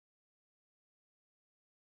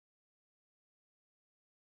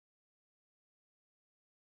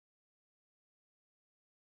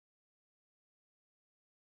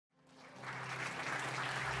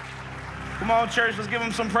on, church, let's give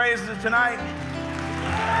him some praise tonight.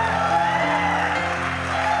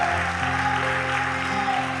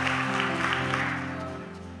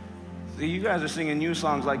 See, you guys are singing new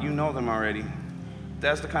songs like you know them already.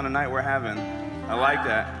 That's the kind of night we're having. I like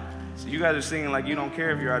that. So you guys are singing like you don't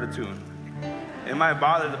care if you're out of tune. It might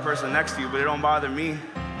bother the person next to you, but it don't bother me.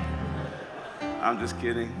 I'm just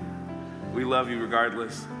kidding. We love you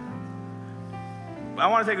regardless. But I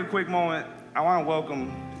want to take a quick moment. I want to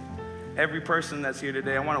welcome every person that's here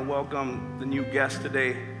today. I want to welcome the new guest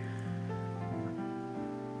today.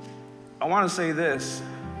 I want to say this,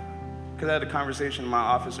 because I had a conversation in my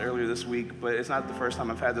office earlier this week, but it's not the first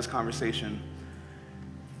time I've had this conversation.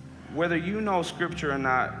 Whether you know Scripture or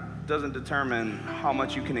not doesn't determine how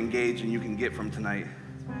much you can engage and you can get from tonight.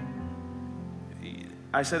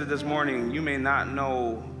 I said it this morning, you may not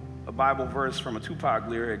know a Bible verse from a Tupac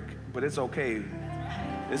lyric, but it's okay.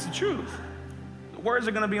 It's the truth. The words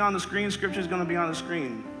are going to be on the screen. Scripture is going to be on the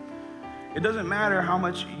screen. It doesn't matter how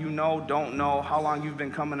much you know, don't know, how long you've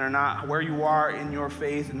been coming or not, where you are in your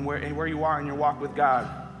faith and where you are in your walk with God.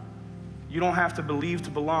 You don't have to believe to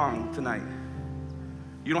belong tonight.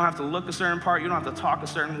 You don't have to look a certain part. You don't have to talk a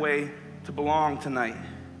certain way to belong tonight.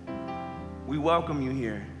 We welcome you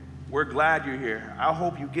here. We're glad you're here. I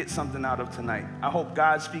hope you get something out of tonight. I hope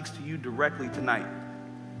God speaks to you directly tonight.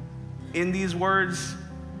 In these words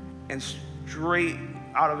and straight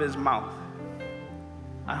out of his mouth.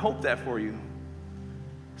 I hope that for you.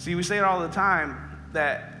 See, we say it all the time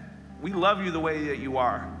that we love you the way that you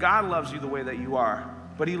are. God loves you the way that you are,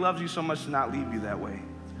 but he loves you so much to not leave you that way.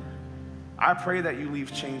 I pray that you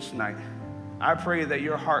leave changed tonight. I pray that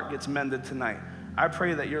your heart gets mended tonight. I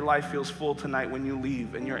pray that your life feels full tonight when you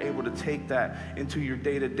leave and you're able to take that into your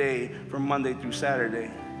day-to-day from Monday through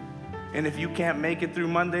Saturday. And if you can't make it through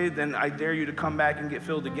Monday, then I dare you to come back and get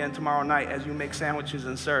filled again tomorrow night as you make sandwiches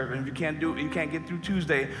and serve. And if you can't get through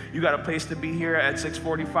Tuesday, you got a place to be here at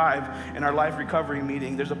 6:45 in our life recovery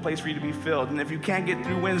meeting. There's a place for you to be filled. And if you can't get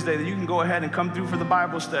through Wednesday, then you can go ahead and come through for the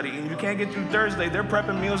Bible study. And if you can't get through Thursday, they're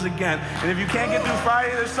prepping meals again. And if you can't get through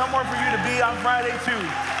Friday, there's somewhere for you to be on Friday too.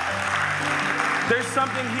 There's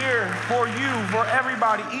something here for you, for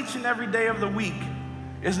everybody, each and every day of the week.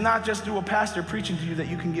 It's not just through a pastor preaching to you that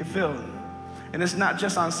you can get filled. And it's not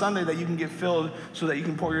just on Sunday that you can get filled so that you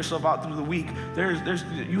can pour yourself out through the week.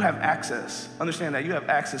 You have access. Understand that. You have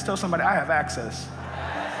access. Tell somebody, I have access.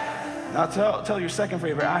 Now tell your second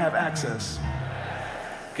favorite, I have access.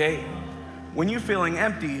 Okay? When you're feeling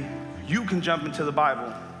empty, you can jump into the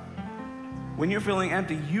Bible. When you're feeling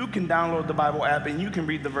empty, you can download the Bible app and you can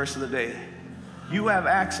read the verse of the day. You have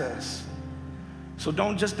access. So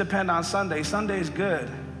don't just depend on Sunday. Sunday is good.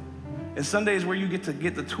 And Sunday is where you get to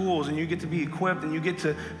get the tools and you get to be equipped and you get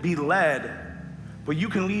to be led. But you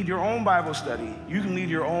can lead your own Bible study. You can lead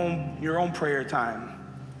your own prayer time.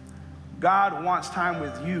 God wants time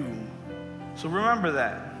with you. So remember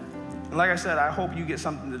that. And like I said, I hope you get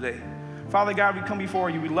something today. Father God, we come before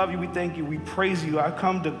you. We love you. We thank you. We praise you. I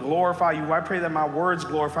come to glorify you. I pray that my words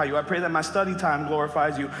glorify you. I pray that my study time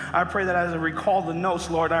glorifies you. I pray that as I recall the notes,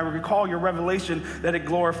 Lord, I recall your revelation, that it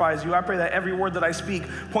glorifies you. I pray that every word that I speak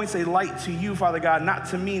points a light to you, Father God, not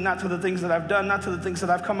to me, not to the things that I've done, not to the things that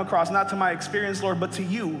I've come across, not to my experience, Lord, but to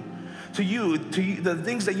you. To you, the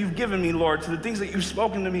things that you've given me, Lord, to the things that you've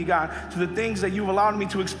spoken to me, God, to the things that you've allowed me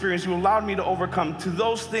to experience, you allowed me to overcome, to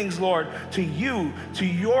those things, Lord, to you, to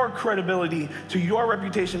your credibility, to your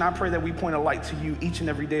reputation, I pray that we point a light to you each and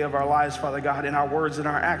every day of our lives, Father God, in our words, in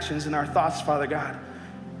our actions, in our thoughts, Father God.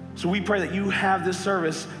 So we pray that you have this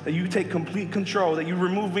service, that you take complete control, that you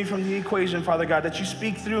remove me from the equation, Father God, that you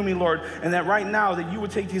speak through me, Lord, and that right now that you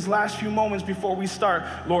would take these last few moments before we start,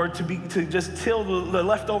 Lord, to just till the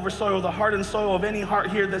leftover soil, the hardened soil of any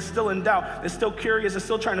heart here that's still in doubt, that's still curious, that's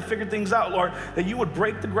still trying to figure things out, Lord, that you would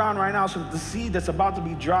break the ground right now so that the seed that's about to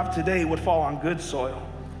be dropped today would fall on good soil,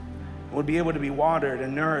 and would be able to be watered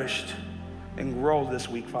and nourished and grow this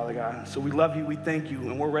week, Father God. So we love you, we thank you,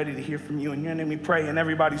 and we're ready to hear from you. In your name we pray, and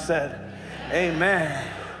everybody said, amen.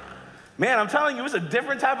 Man, I'm telling you, it's a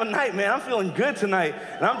different type of night, man. I'm feeling good tonight.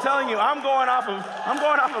 And I'm telling you, I'm going off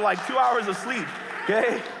of like 2 hours of sleep,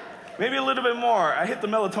 okay? Maybe a little bit more. I hit the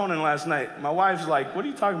melatonin last night. My wife's like, what are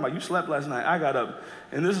you talking about? You slept last night. I got up.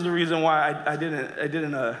 And this is the reason why I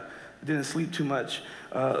didn't sleep too much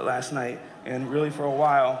last night, and really for a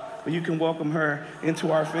while. But you can welcome her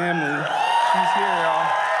into our family. She's here,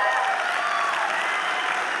 y'all.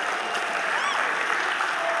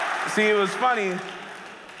 See, it was funny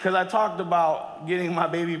because I talked about getting my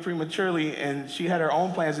baby prematurely, and she had her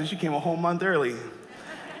own plans, and she came a whole month early.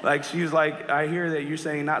 Like, she's like, I hear that you're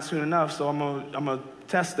saying not soon enough, so I'm gonna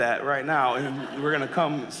test that right now, and we're going to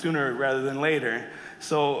come sooner rather than later.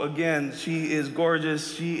 So again, she is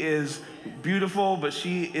gorgeous, she is beautiful, but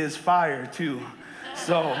she is fire too.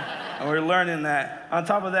 So we're learning that. On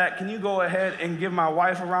top of that, can you go ahead and give my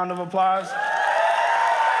wife a round of applause?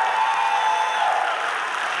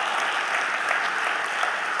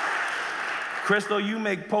 Crystal, you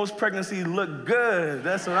make post-pregnancy look good.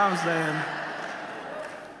 That's what I'm saying.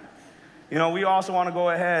 You know, we also want to go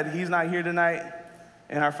ahead. He's not here tonight,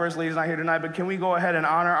 and our First Lady's not here tonight, but can we go ahead and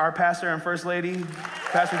honor our pastor and First Lady,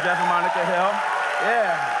 Pastor Jeff and Monica Hill?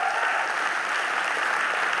 Yeah.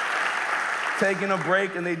 Taking a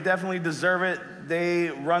break, and they definitely deserve it. They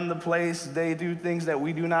run the place. They do things that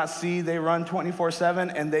we do not see. They run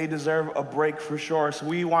 24/7, and they deserve a break for sure. So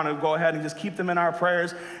we want to go ahead and just keep them in our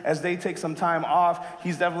prayers as they take some time off.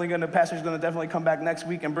 Pastor's going to definitely come back next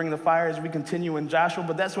week and bring the fire as we continue in Joshua.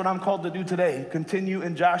 But that's what I'm called to do today, continue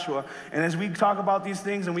in Joshua. And as we talk about these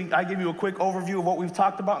things, and I give you a quick overview of what we've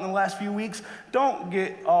talked about in the last few weeks, don't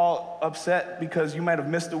get all upset because you might have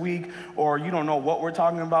missed a week or you don't know what we're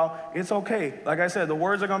talking about. It's okay. Like I said, the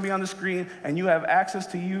words are going to be on the screen, and you have access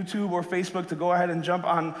to YouTube or Facebook to go ahead and jump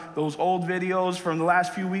on those old videos from the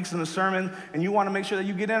last few weeks in the sermon, and you want to make sure that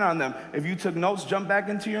you get in on them. If you took notes, jump back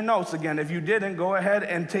into your notes again. If you didn't, go ahead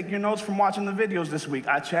and take your notes from watching the videos this week.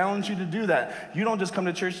 I challenge you to do that. You don't just come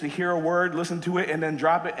to church to hear a word, listen to it, and then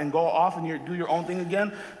drop it and go off and do your own thing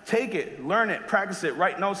again. Take it, learn it, practice it,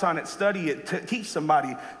 write notes on it, study it, teach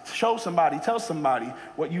somebody, show somebody, tell somebody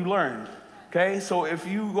what you learned. Okay, so if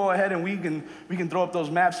you go ahead and we can throw up those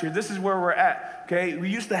maps here. This is where we're at. Okay, we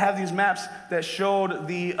used to have these maps that showed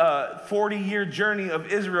the 40-year journey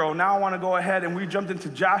of Israel. Now I want to go ahead and we jumped into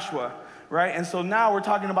Joshua, right? And so now we're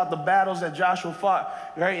talking about the battles that Joshua fought,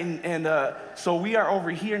 right? And so we are over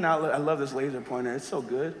here now. I love this laser pointer. It's so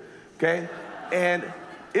good. Okay, and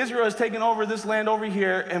Israel has taken over this land over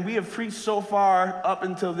here, and we have preached so far up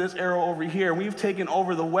until this arrow over here. We've taken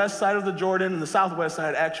over the west side of the Jordan and the southwest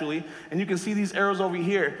side, actually. And you can see these arrows over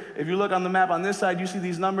here. If you look on the map on this side, you see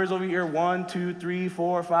these numbers over here, 1, 2, 3,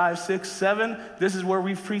 4, 5, 6, 7. This is where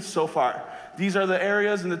we've preached so far. These are the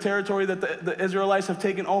areas and the territory that the Israelites have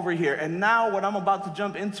taken over here. And now what I'm about to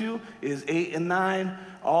jump into is 8 and 9.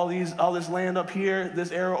 All this land up here,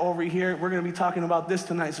 this arrow over here, we're going to be talking about this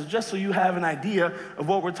tonight. So just so you have an idea of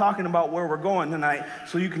what we're talking about, where we're going tonight,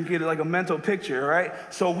 so you can get like a mental picture, right?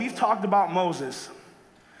 So we've talked about Moses.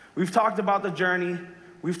 We've talked about the journey.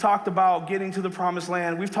 We've talked about getting to the promised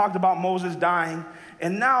land. We've talked about Moses dying.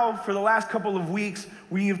 And now for the last couple of weeks,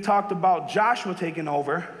 we've talked about Joshua taking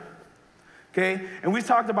over. Okay? And we've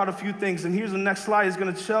talked about a few things. And here's the next slide. It's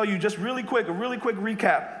going to tell you just a really quick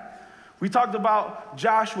recap. We talked about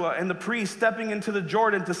Joshua and the priest stepping into the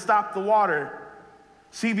Jordan to stop the water.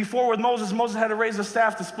 See, before with Moses had to raise a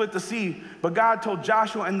staff to split the sea, but God told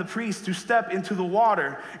Joshua and the priest to step into the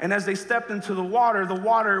water. And as they stepped into the water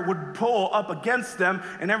would pull up against them,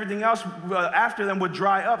 and everything else after them would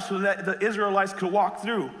dry up so that the Israelites could walk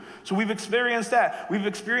through. So we've experienced that. We've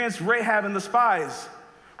experienced Rahab and the spies,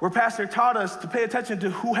 where Pastor taught us to pay attention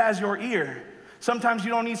to who has your ear. Sometimes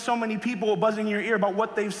you don't need so many people buzzing in your ear about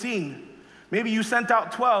what they've seen. Maybe you sent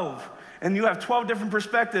out 12, and you have 12 different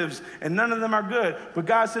perspectives, and none of them are good. But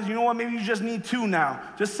God says, you know what, maybe you just need 2 now.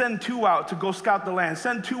 Just send 2 out to go scout the land.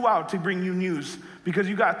 Send 2 out to bring you news, because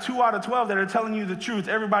you got 2 out of 12 that are telling you the truth.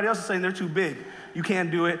 Everybody else is saying they're too big. You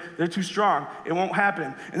can't do it. They're too strong. It won't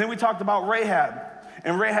happen. And then we talked about Rahab,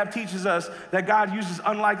 and Rahab teaches us that God uses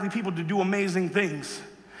unlikely people to do amazing things.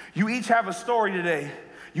 You each have a story today.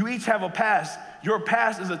 You each have a past. Your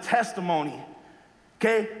past is a testimony.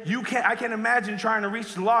 Okay, I can't imagine trying to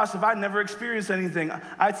reach the lost if I never experienced anything.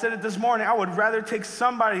 I said it this morning, I would rather take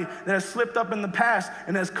somebody that has slipped up in the past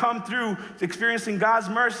and has come through experiencing God's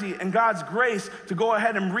mercy and God's grace to go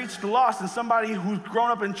ahead and reach the lost than somebody who's grown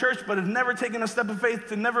up in church but has never taken a step of faith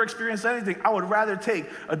to never experience anything. I would rather take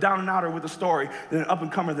a down and outer with a story than an up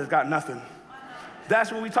and comer that's got nothing.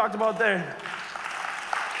 That's what we talked about there.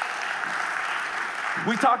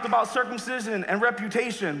 We talked about circumcision and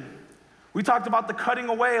reputation. We talked about the cutting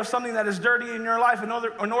away of something that is dirty in your life in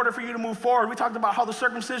order for you to move forward. We talked about how the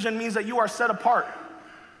circumcision means that you are set apart.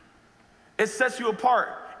 It sets you apart.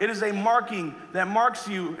 It is a marking that marks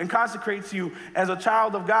you and consecrates you as a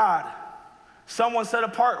child of God. Someone set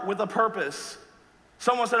apart with a purpose.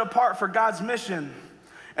 Someone set apart for God's mission.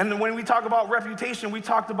 And when we talk about reputation, we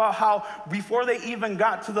talked about how before they even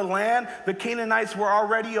got to the land, the Canaanites were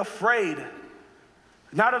already afraid.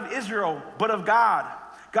 Not of Israel, but of God.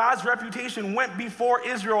 God's reputation went before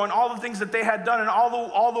Israel and all the things that they had done and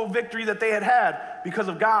all the victory that they had because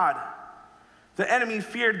of God. The enemy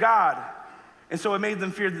feared God, and so it made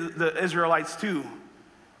them fear the Israelites too.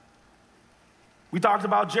 We talked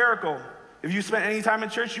about Jericho. If you spent any time in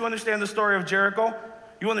church, you understand the story of Jericho.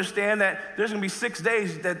 You understand that there's gonna be 6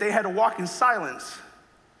 days that they had to walk in silence.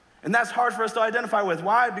 And that's hard for us to identify with.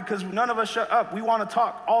 Why? Because none of us shut up. We wanna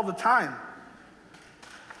talk all the time.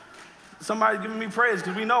 Somebody giving me praise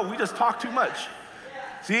because we know we just talk too much.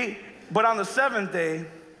 See? But on the 7th day,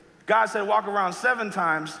 God said walk around 7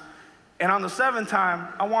 times. And on the 7th time,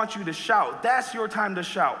 I want you to shout. That's your time to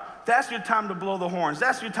shout. That's your time to blow the horns.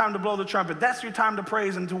 That's your time to blow the trumpet. That's your time to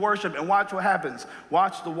praise and to worship. And watch what happens.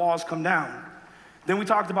 Watch the walls come down. Then we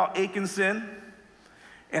talked about Achan's sin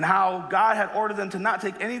and how God had ordered them to not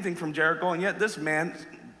take anything from Jericho. And yet this man,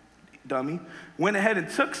 dummy, went ahead and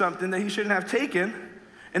took something that he shouldn't have taken.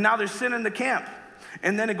 And now there's sin in the camp.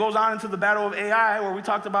 And then it goes on into the battle of Ai, where we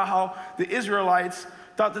talked about how the Israelites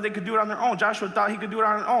thought that they could do it on their own. Joshua thought he could do it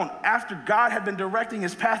on his own. After God had been directing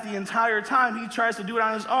his path the entire time, he tries to do it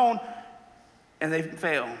on his own, and they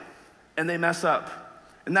fail, and they mess up.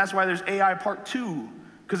 And that's why there's Ai part 2,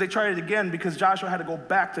 because they tried it again, because Joshua had to go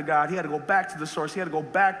back to God. He had to go back to the source. He had to go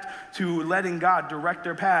back to letting God direct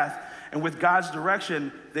their path. And with God's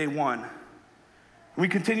direction, they won. We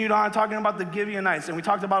continued on talking about the Gibeonites, and we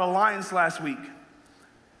talked about alliance last week.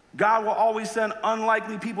 God will always send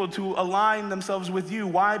unlikely people to align themselves with you.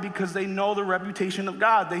 Why? Because they know the reputation of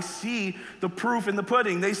God. They see the proof in the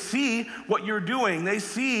pudding. They see what you're doing. They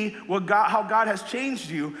see how God has changed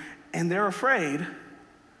you, and they're afraid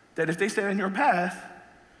that if they stay in your path,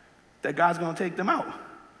 that God's going to take them out.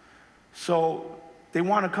 So they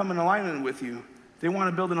want to come in alignment with you. They want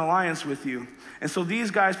to build an alliance with you. And so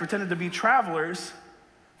these guys pretended to be travelers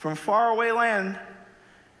from faraway land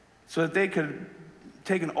so that they could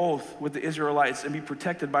take an oath with the Israelites and be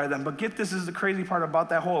protected by them. But get this, is the crazy part about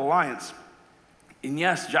that whole alliance. And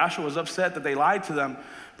yes, Joshua was upset that they lied to them,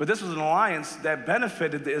 but this was an alliance that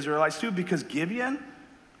benefited the Israelites too, because Gibeon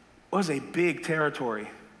was a big territory.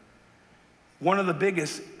 One of the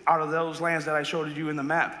biggest out of those lands that I showed you in the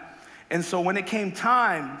map. And so when it came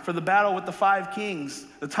time for the battle with the 5 kings,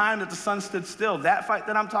 the time that the sun stood still, that fight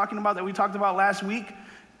that I'm talking about, that we talked about last week,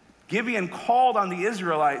 Gibeon called on the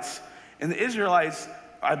Israelites. And the Israelites,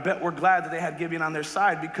 I bet, were glad that they had Gibeon on their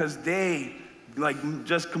side, because they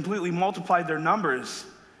just completely multiplied their numbers,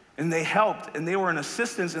 and they helped, and they were an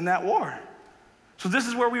assistance in that war. So this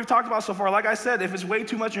is where we've talked about so far. Like I said, if it's way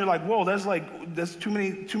too much and you're like, whoa, that's too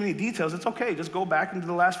many details, it's okay. Just go back into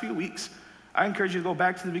the last few weeks. I encourage you to go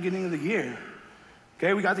back to the beginning of the year.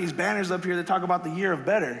 Okay, we got these banners up here that talk about the year of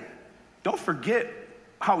better. Don't forget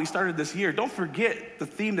how we started this year. Don't forget the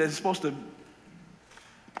theme that is supposed to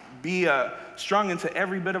be strung into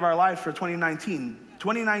every bit of our life for 2019.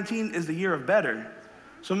 2019 is the year of better.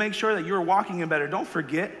 So make sure that you're walking in better. Don't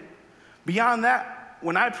forget. Beyond that,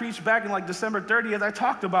 when I preached back in December 30th, I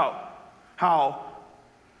talked about how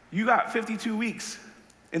you got 52 weeks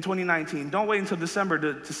in 2019. Don't wait until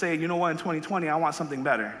December to say, you know what, in 2020, I want something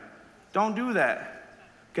better. Don't do that,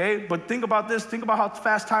 okay? But think about this. Think about how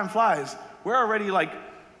fast time flies. We're already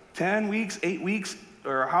 10 weeks, 8 weeks,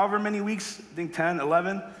 or however many weeks, I think 10,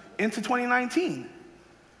 11, into 2019.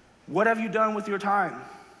 What have you done with your time?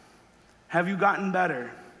 Have you gotten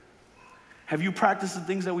better? Have you practiced the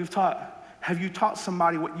things that we've taught? Have you taught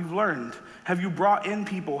somebody what you've learned? Have you brought in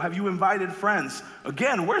people? Have you invited friends?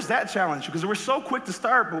 Again, where's that challenge? Because we're so quick to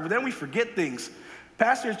start, but then we forget things.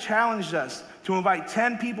 Pastors challenged us to invite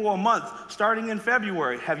 10 people a month starting in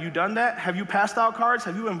February. Have you done that? Have you passed out cards?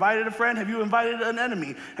 Have you invited a friend? Have you invited an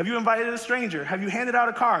enemy? Have you invited a stranger? Have you handed out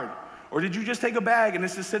a card? Or did you just take a bag and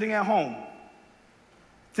it's just sitting at home?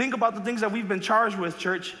 Think about the things that we've been charged with,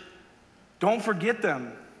 church. Don't forget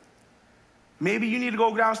them. Maybe you need to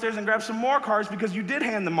go downstairs and grab some more cards because you did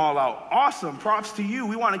hand them all out. Awesome, props to you.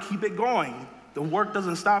 We want to keep it going. The work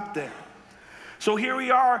doesn't stop there. So here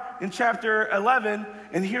we are in chapter 11,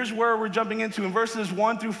 and here's where we're jumping into. In verses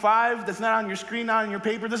 1 through 5, that's not on your screen, not on your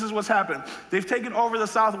paper, this is what's happened. They've taken over the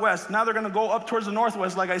southwest. Now they're going to go up towards the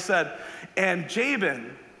northwest, like I said. And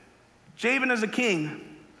Jabin is a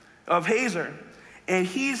king of Hazor, and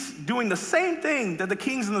he's doing the same thing that the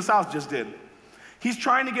kings in the south just did. He's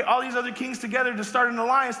trying to get all these other kings together to start an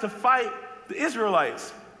alliance to fight the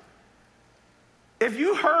Israelites. If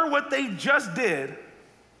you heard what they just did,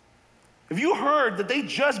 if you heard that they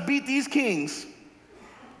just beat these kings,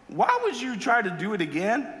 why would you try to do it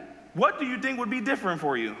again? What do you think would be different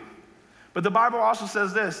for you? But the Bible also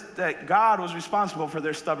says this, that God was responsible for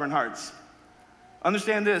their stubborn hearts.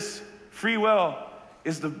 Understand this, free will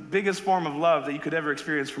is the biggest form of love that you could ever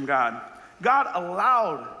experience from God. God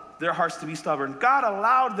allowed their hearts to be stubborn. God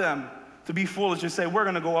allowed them to be foolish and say, we're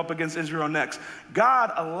going to go up against Israel next.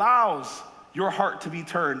 God allows your heart to be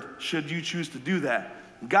turned should you choose to do that.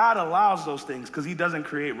 God allows those things because he doesn't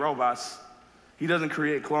create robots. He doesn't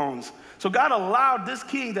create clones. So God allowed this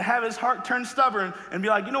king to have his heart turn stubborn and be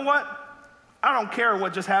like, you know what? I don't care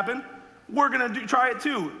what just happened. We're going to try it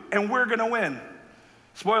too, and we're going to win.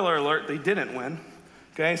 Spoiler alert, they didn't win.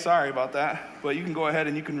 Okay, sorry about that. But you can go ahead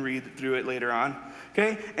and you can read through it later on.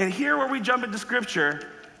 Okay, and here where we jump into scripture,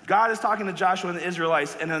 God is talking to Joshua and the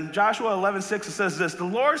Israelites. And in Joshua 11:6, it says this: the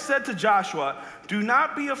Lord said to Joshua, do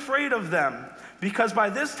not be afraid of them, because by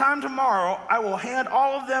this time tomorrow I will hand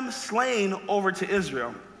all of them slain over to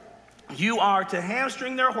Israel. You are to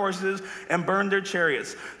hamstring their horses and burn their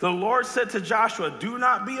chariots. The Lord said to Joshua, do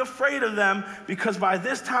not be afraid of them, because by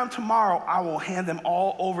this time tomorrow I will hand them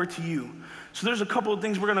all over to you. So there's a couple of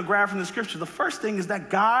things we're going to grab from the scripture. The first thing is that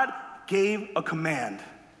God gave a command.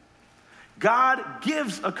 God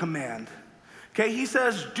gives a command. Okay, he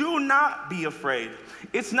says, do not be afraid.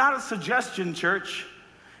 It's not a suggestion, church.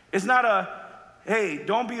 It's not a, hey,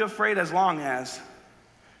 don't be afraid as long as.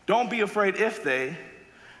 Don't be afraid if they.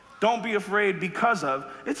 Don't be afraid because of.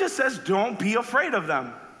 It just says, don't be afraid of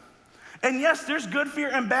them. And yes, there's good fear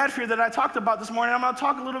and bad fear that I talked about this morning. I'm going to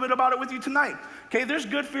talk a little bit about it with you tonight. Okay, there's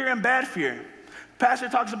good fear and bad fear. Pastor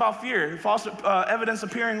talks about fear, false evidence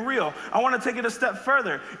appearing real. I want to take it a step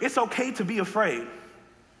further. It's okay to be afraid.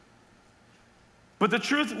 But the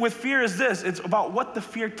truth with fear is this: it's about what the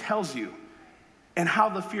fear tells you and how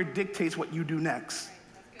the fear dictates what you do next.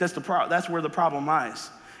 That's where the problem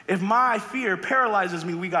lies. If my fear paralyzes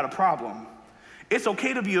me, we got a problem. It's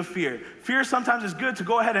okay to be a fear. Fear sometimes is good to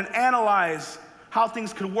go ahead and analyze how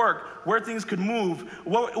things could work, where things could move,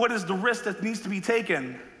 what is the risk that needs to be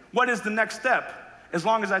taken, what is the next step, as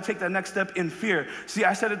long as I take that next step in fear. See,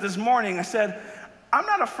 I said it this morning. I said, I'm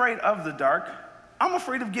not afraid of the dark. I'm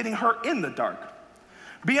afraid of getting hurt in the dark.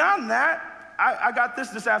 Beyond that, I got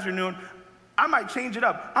this afternoon. I might change it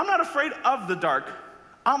up. I'm not afraid of the dark.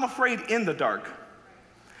 I'm afraid in the dark.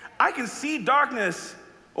 I can see darkness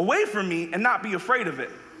away from me and not be afraid of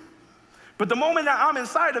it. But the moment that I'm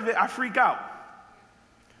inside of it, I freak out.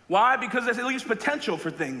 Why? Because there's at least potential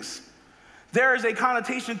for things. There is a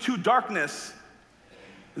connotation to darkness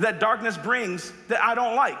that darkness brings that I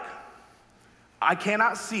don't like. I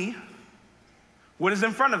cannot see what is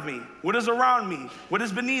in front of me, what is around me, what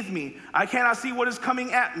is beneath me. I cannot see what is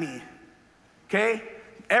coming at me. Okay?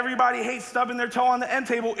 Everybody hates stubbing their toe on the end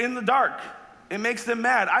table in the dark. It makes them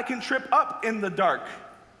mad. I can trip up in the dark.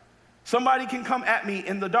 Somebody can come at me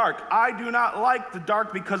in the dark. I do not like the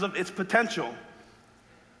dark because of its potential.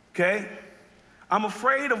 Okay? I'm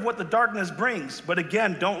afraid of what the darkness brings, but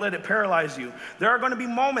again, don't let it paralyze you. There are going to be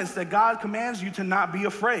moments that God commands you to not be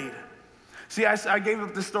afraid. See, I gave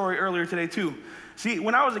up this story earlier today too. See,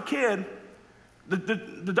 when I was a kid,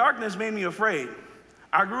 the darkness made me afraid.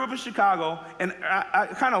 I grew up in Chicago, and I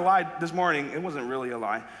kind of lied this morning. It wasn't really a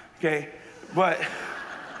lie, okay? But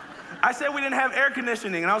I said we didn't have air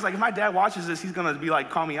conditioning, and I was like, if my dad watches this, he's going to be like,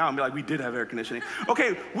 call me out and be like, we did have air conditioning.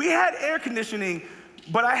 Okay, we had air conditioning,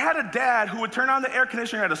 but I had a dad who would turn on the air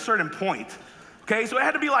conditioner at a certain point, okay? So it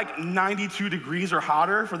had to be like 92 degrees or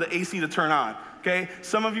hotter for the AC to turn on, okay?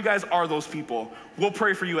 Some of you guys are those people. We'll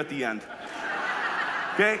pray for you at the end,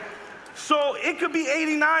 okay? So it could be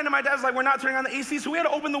 89, and my dad's like, we're not turning on the AC, so we had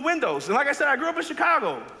to open the windows. And like I said, I grew up in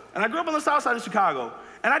Chicago, and I grew up on the south side of Chicago,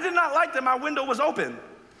 and I did not like that my window was open,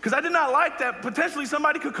 because I did not like that potentially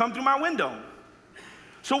somebody could come through my window.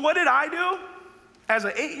 So what did I do as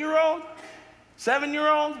an 8-year-old,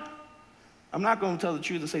 7-year-old? I'm not going to tell the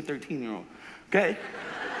truth and say 13-year-old, okay?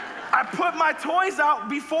 I put my toys out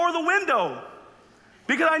before the window,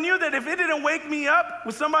 because I knew that if it didn't wake me up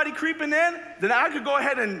with somebody creeping in, then I could go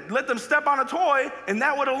ahead and let them step on a toy, and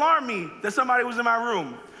that would alarm me that somebody was in my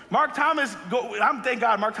room. Thank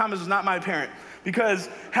God Mark Thomas was not my parent, because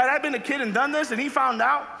had I been a kid and done this and he found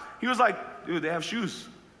out, he was like, dude, they have shoes.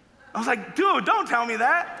 I was like, dude, don't tell me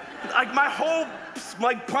that. Like my whole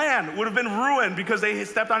plan would have been ruined because they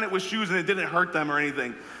stepped on it with shoes and it didn't hurt them or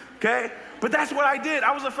anything, okay? But that's what I did.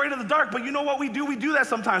 I was afraid of the dark. But you know what we do? We do that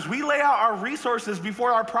sometimes. We lay out our resources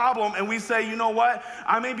before our problem, and we say, you know what?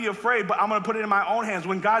 I may be afraid, but I'm going to put it in my own hands,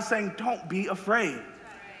 when God's saying, don't be afraid.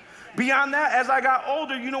 Beyond that, as I got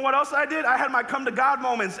older, you know what else I did? I had my come to God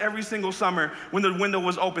moments every single summer when the window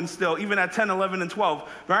was open still, even at 10, 11, and 12,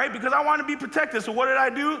 right? Because I wanted to be protected. So what did I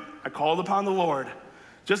do? I called upon the Lord.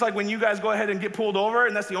 Just like when you guys go ahead and get pulled over,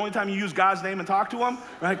 and that's the only time you use God's name and talk to him,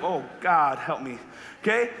 like, oh, God, help me.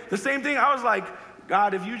 Okay? The same thing, I was like,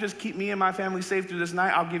 God, if you just keep me and my family safe through this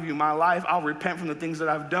night, I'll give you my life. I'll repent from the things that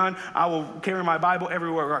I've done. I will carry my Bible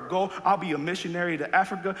everywhere I go. I'll be a missionary to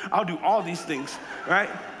Africa. I'll do all these things, right?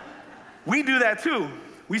 We do that too.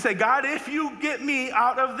 We say, God, if you get me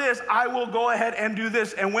out of this, I will go ahead and do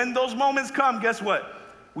this. And when those moments come, guess what?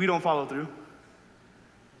 We don't follow through.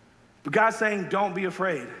 But God's saying, don't be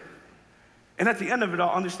afraid. And at the end of it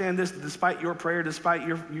all, understand this, despite your prayer, despite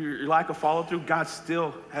your lack of follow through, God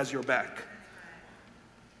still has your back.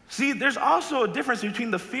 See, there's also a difference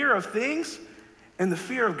between the fear of things and the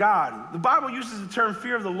fear of God. The Bible uses the term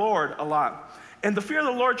fear of the Lord a lot. And the fear of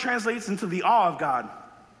the Lord translates into the awe of God.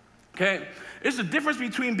 Okay? There's a difference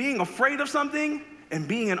between being afraid of something and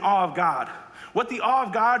being in awe of God. What the awe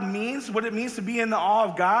of God means, what it means to be in the awe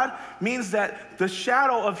of God, means that the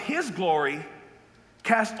shadow of His glory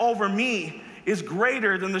cast over me is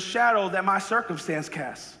greater than the shadow that my circumstance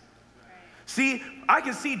casts. See, I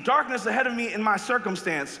can see darkness ahead of me in my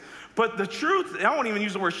circumstance, but the truth, I won't even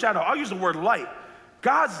use the word shadow, I'll use the word light.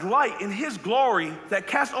 God's light in His glory that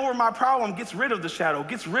casts over my problem gets rid of the shadow,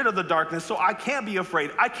 gets rid of the darkness, so I can't be afraid.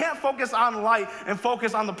 I can't focus on light and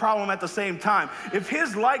focus on the problem at the same time. If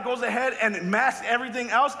His light goes ahead and masks everything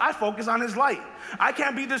else, I focus on His light. I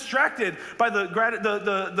can't be distracted by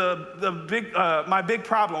my big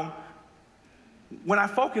problem when I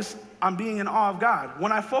focus on being in awe of God,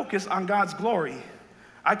 when I focus on God's glory.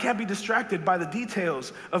 I can't be distracted by the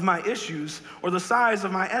details of my issues or the size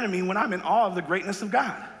of my enemy when I'm in awe of the greatness of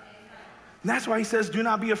God. And that's why He says, do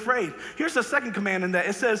not be afraid. Here's the second command in that.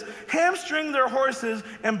 It says, hamstring their horses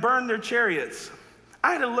and burn their chariots.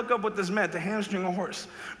 I had to look up what this meant, to hamstring a horse.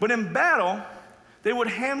 But in battle, they would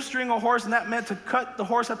hamstring a horse, and that meant to cut the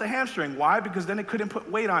horse at the hamstring. Why? Because then it couldn't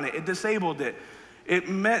put weight on it. It disabled it. It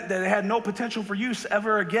meant that it had no potential for use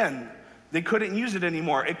ever again. They couldn't use it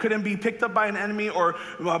anymore. It couldn't be picked up by an enemy or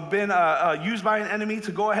been used by an enemy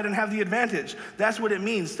to go ahead and have the advantage. That's what it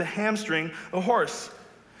means to hamstring a horse.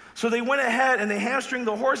 So they went ahead and they hamstringed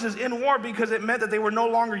the horses in war because it meant that they were no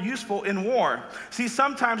longer useful in war. See,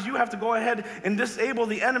 sometimes you have to go ahead and disable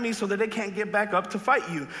the enemy so that they can't get back up to fight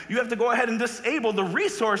you. You have to go ahead and disable the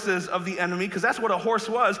resources of the enemy, because that's what a horse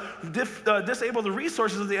was. Disable the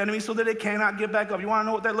resources of the enemy so that it cannot get back up. You want to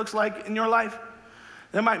know what that looks like in your life?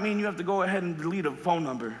 That might mean you have to go ahead and delete a phone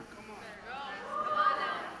number.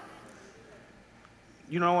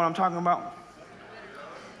 You know what I'm talking about?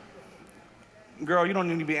 Girl, you don't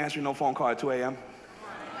need to be answering no phone call at 2 a.m.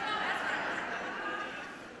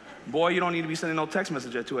 Boy, you don't need to be sending no text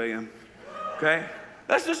message at 2 a.m. Okay?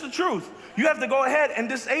 That's just the truth. You have to go ahead and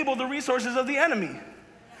disable the resources of the enemy.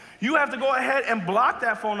 You have to go ahead and block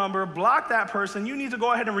that phone number, block that person. You need to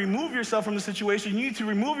go ahead and remove yourself from the situation. You need to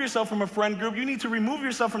remove yourself from a friend group. You need to remove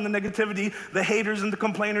yourself from the negativity, the haters and the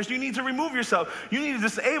complainers. You need to remove yourself. You need to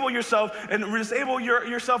disable yourself and disable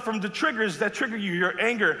yourself from the triggers that trigger you, your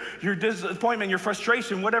anger, your disappointment, your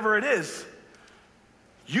frustration, whatever it is.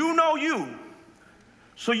 You know you.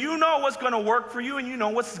 So you know what's going to work for you, and you know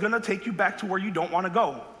what's going to take you back to where you don't want to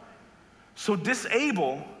go. So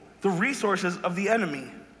disable the resources of the enemy.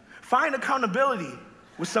 Find accountability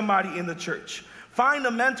with somebody in the church. Find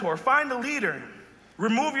a mentor. Find a leader.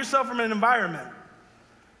 Remove yourself from an environment.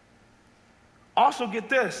 Also get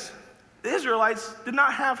this. The Israelites did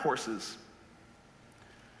not have horses.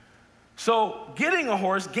 So getting a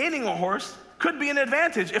horse, gaining a horse, could be an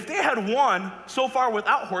advantage. If they had won so far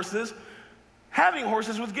without horses, having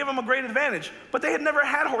horses would give them a great advantage. But they had never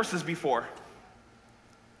had horses before.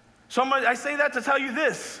 So I say that to tell you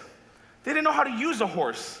this. They didn't know how to use a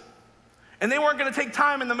horse. And they weren't going to take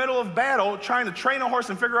time in the middle of battle trying to train a horse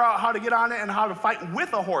and figure out how to get on it and how to fight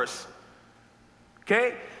with a horse.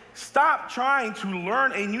 Okay? Stop trying to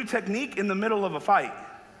learn a new technique in the middle of a fight.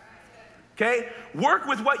 Okay? Work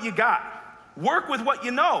with what you got. Work with what you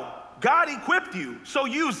know. God equipped you, so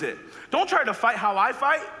use it. Don't try to fight how I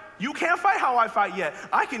fight. You can't fight how I fight yet.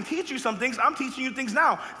 I can teach you some things. I'm teaching you things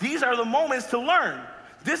now. These are the moments to learn.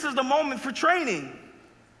 This is the moment for training.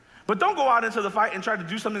 But don't go out into the fight and try to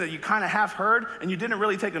do something that you kind of half heard and you didn't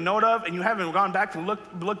really take a note of and you haven't gone back to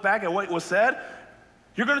look back at what was said.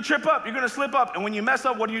 You're going to trip up. You're going to slip up. And when you mess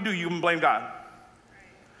up, what do? You can blame God.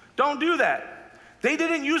 Don't do that. They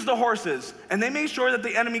didn't use the horses, and they made sure that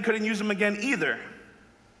the enemy couldn't use them again either.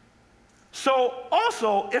 So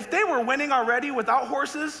also, if they were winning already without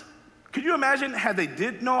horses, could you imagine had they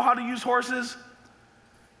did know how to use horses?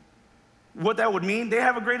 What that would mean? They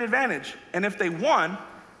have a great advantage. And if they won,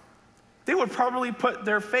 they would probably put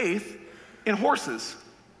their faith in horses.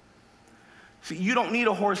 See, you don't need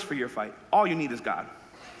a horse for your fight. All you need is God.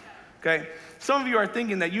 Okay? Some of you are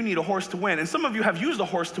thinking that you need a horse to win, and some of you have used a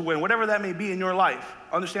horse to win, whatever that may be in your life.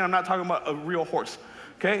 Understand, I'm not talking about a real horse.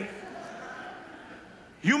 Okay?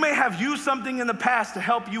 You may have used something in the past to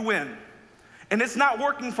help you win, and it's not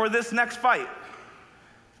working for this next fight.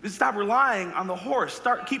 Stop relying on the horse.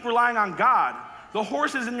 Keep relying on God. The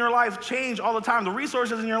horses in your life change all the time. The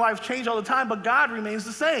resources in your life change all the time, but God remains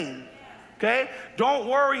the same. Okay? Don't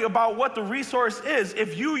worry about what the resource is.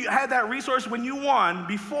 If you had that resource when you won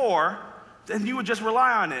before, then you would just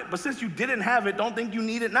rely on it. But since you didn't have it, don't think you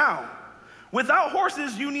need it now. Without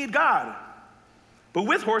horses, you need God. But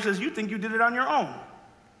with horses, you think you did it on your own.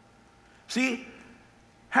 See,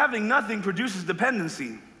 having nothing produces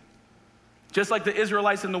dependency. Just like the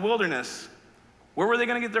Israelites in the wilderness. Where were they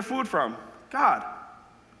going to get their food from? God.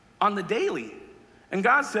 On the daily. And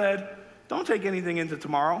God said, don't take anything into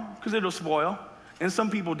tomorrow because it'll spoil. And some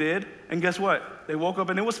people did. And guess what? They woke up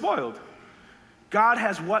and it was spoiled. God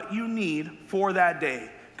has what you need for that day.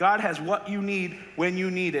 God has what you need when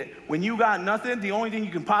you need it. When you got nothing, the only thing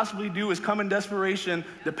you can possibly do is come in desperation,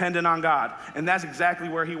 dependent on God. And that's exactly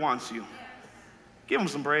where he wants you. Give him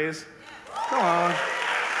some praise. Come on.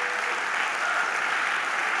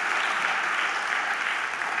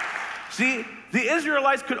 See, the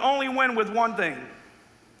Israelites could only win with one thing.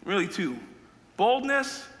 Really two.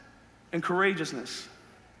 Boldness and courageousness.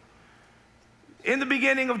 In the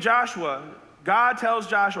beginning of Joshua, God tells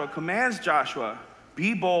Joshua, commands Joshua,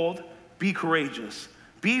 be bold, be courageous.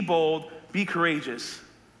 Be bold, be courageous.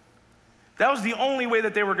 That was the only way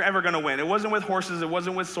that they were ever going to win. It wasn't with horses, it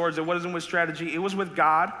wasn't with swords, it wasn't with strategy. It was with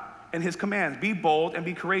God and his commands. Be bold and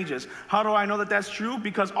be courageous. How do I know that that's true?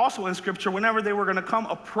 Because also in Scripture, whenever they were going to come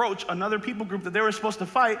approach another people group that they were supposed to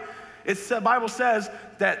fight, the Bible says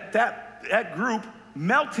that group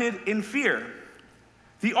melted in fear.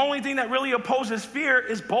 The only thing that really opposes fear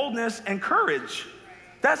is boldness and courage.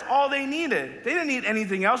 That's all they needed. They didn't need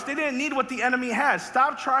anything else. They didn't need what the enemy had.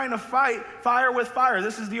 Stop trying to fight fire with fire.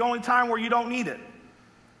 This is the only time where you don't need it.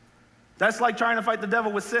 That's like trying to fight the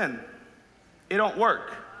devil with sin. It don't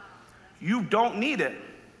work. You don't need it.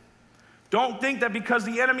 Don't think that because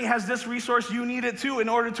the enemy has this resource, you need it too in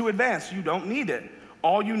order to advance. You don't need it.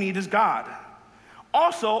 All you need is God.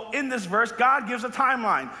 Also, in this verse, God gives a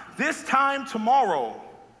timeline. This time tomorrow.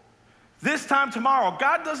 This time tomorrow.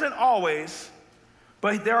 God doesn't always,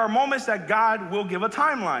 but there are moments that God will give a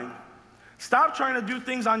timeline. Stop trying to do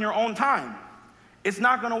things on your own time. It's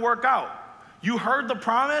not going to work out. You heard the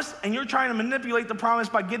promise, and you're trying to manipulate the promise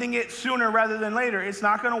by getting it sooner rather than later. It's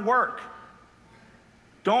not going to work.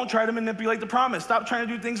 Don't try to manipulate the promise. Stop trying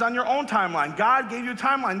to do things on your own timeline. God gave you a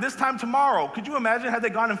timeline. This time tomorrow. Could you imagine had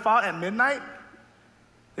they gone and fought at midnight?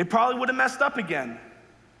 They probably would have messed up again.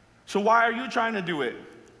 So why are you trying to do it?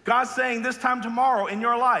 God's saying this time tomorrow in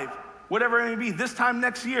your life, whatever it may be, this time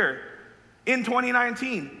next year, in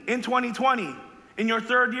 2019, in 2020, in your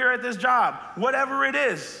third year at this job, whatever it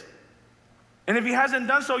is. And if he hasn't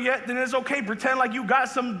done so yet, then it's okay. Pretend like you got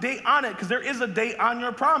some date on it, because there is a date on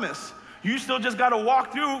your promise. You still just got to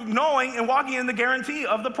walk through knowing and walking in the guarantee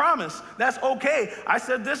of the promise. That's okay. I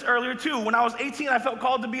said this earlier too. When I was 18, I felt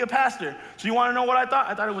called to be a pastor. So you want to know what I thought?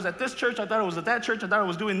 I thought it was at this church. I thought it was at that church. I thought it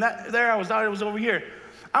was doing that there. I thought it was over here.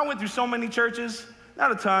 I went through so many churches.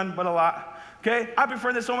 Not a ton, but a lot. Okay? I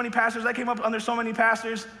befriended so many pastors. I came up under so many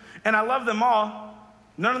pastors. And I love them all.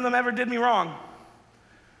 None of them ever did me wrong.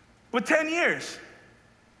 But 10 years.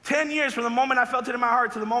 10 years from the moment I felt it in my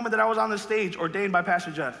heart to the moment that I was on the stage ordained by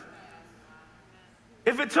Pastor Jeff.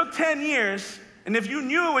 If it took 10 years, and if you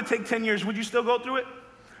knew it would take 10 years, would you still go through it?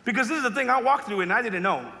 Because this is the thing, I walked through it and I didn't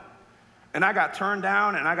know. And I got turned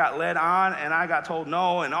down, and I got led on, and I got told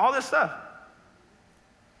no, and all this stuff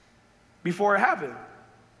before it happened.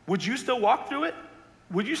 Would you still walk through it?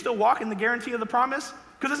 Would you still walk in the guarantee of the promise?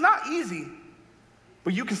 Because it's not easy,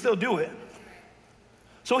 but you can still do it.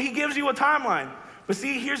 So he gives you a timeline. But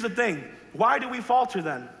see, here's the thing. Why do we falter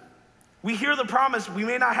then? We hear the promise, we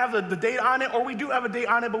may not have the date on it, or we do have a date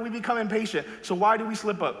on it, but we become impatient. So why do we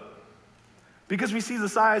slip up? Because we see the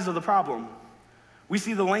size of the problem. We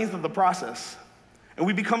see the length of the process, and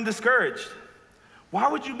we become discouraged. Why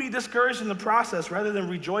would you be discouraged in the process rather than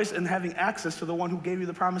rejoice in having access to the one who gave you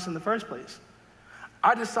the promise in the first place?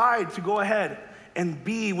 I decide to go ahead and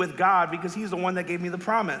be with God because he's the one that gave me the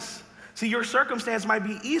promise. See, your circumstance might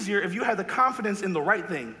be easier if you have the confidence in the right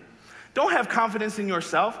thing. Don't have confidence in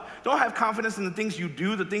yourself. Don't have confidence in the things you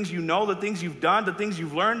do, the things you know, the things you've done, the things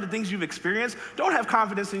you've learned, the things you've experienced. Don't have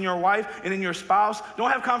confidence in your wife and in your spouse.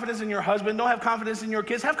 Don't have confidence in your husband. Don't have confidence in your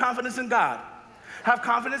kids. Have confidence in God. Have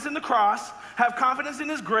confidence in the cross. Have confidence in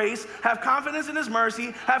his grace. Have confidence in his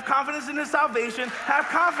mercy. Have confidence in his salvation. Have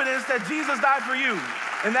confidence that Jesus died for you.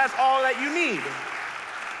 And that's all that you need.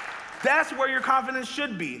 That's where your confidence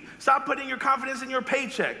should be. Stop putting your confidence in your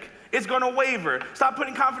paycheck, It's going to waver. Stop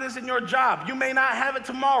putting confidence in your job. You may not have it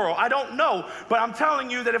tomorrow. I don't know. But I'm telling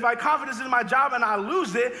you that if I have confidence in my job and I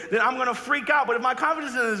lose it, then I'm going to freak out. But if my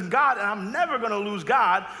confidence is in God and I'm never going to lose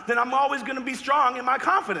God, then I'm always going to be strong in my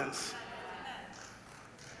confidence.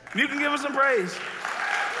 You can give us some praise.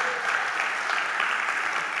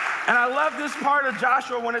 And I love this part of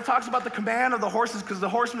Joshua when it talks about the command of the horses, because the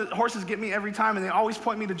horses get me every time, and they always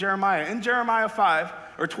point me to Jeremiah. In Jeremiah 5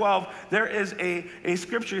 or 12, there is a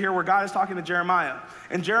scripture here where God is talking to Jeremiah.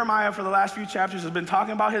 And Jeremiah, for the last few chapters, has been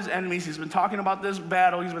talking about his enemies. He's been talking about this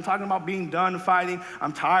battle. He's been talking about being done fighting.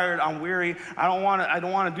 I'm tired. I'm weary. I don't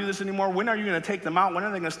want to do this anymore. When are you going to take them out? When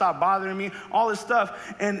are they going to stop bothering me? All this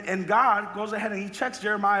stuff. And God goes ahead and he checks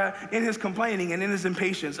Jeremiah in his complaining and in his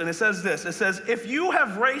impatience. And it says this. It says, if you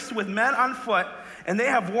have raced with men on foot and they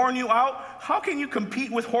have worn you out, how can you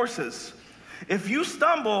compete with horses? If you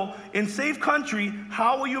stumble in safe country,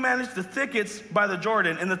 how will you manage the thickets by the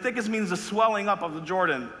Jordan? And the thickets means the swelling up of the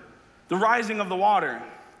Jordan, the rising of the water.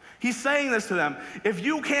 He's saying this to them. If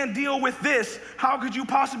you can't deal with this, how could you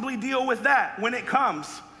possibly deal with that when it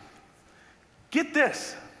comes? Get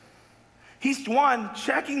this. He's, one,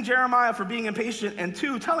 checking Jeremiah for being impatient, and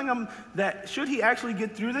two, telling him that should he actually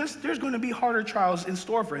get through this, there's going to be harder trials in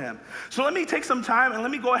store for him. So let me take some time and let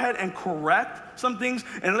me go ahead and correct some things,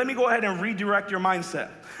 and let me go ahead and redirect your mindset.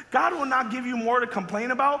 God will not give you more to complain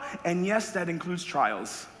about, and yes, that includes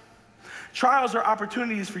trials. Trials are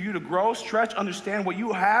opportunities for you to grow, stretch, understand what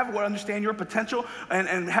you have, understand your potential,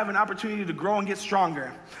 and have an opportunity to grow and get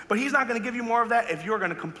stronger. But he's not going to give you more of that if you're going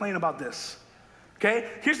to complain about this. Okay,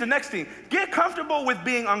 here's the next thing. Get comfortable with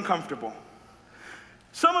being uncomfortable.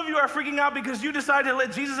 Some of you are freaking out because you decided to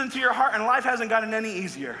let Jesus into your heart and life hasn't gotten any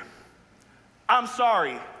easier. I'm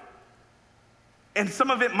sorry. And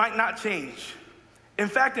some of it might not change. In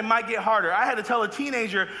fact, it might get harder. I had to tell a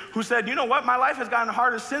teenager who said, you know what, my life has gotten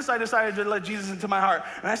harder since I decided to let Jesus into my heart.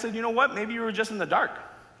 And I said, you know what, maybe you were just in the dark.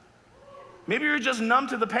 Maybe you're just numb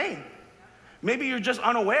to the pain. Maybe you're just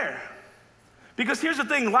unaware. Because here's the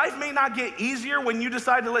thing, life may not get easier when you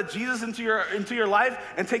decide to let Jesus into your life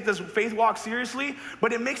and take this faith walk seriously,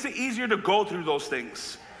 but it makes it easier to go through those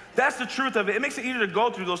things. That's the truth of it. It makes it easier to go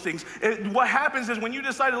through those things. What happens is when you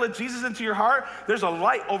decide to let Jesus into your heart, there's a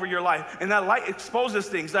light over your life, and that light exposes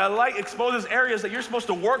things. That light exposes areas that you're supposed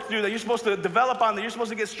to work through, that you're supposed to develop on, that you're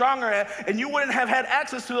supposed to get stronger at, and you wouldn't have had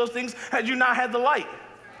access to those things had you not had the light.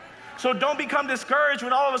 So don't become discouraged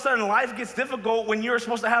when all of a sudden life gets difficult when you're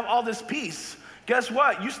supposed to have all this peace. Guess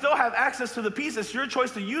what? You still have access to the peace. It's your choice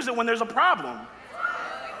to use it when there's a problem.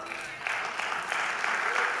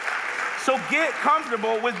 So get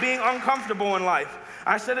comfortable with being uncomfortable in life.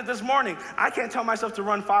 I said it this morning. I can't tell myself to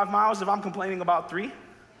run 5 miles if I'm complaining about 3.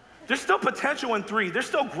 There's still potential in 3. There's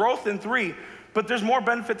still growth in 3, but there's more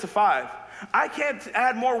benefit to 5. I can't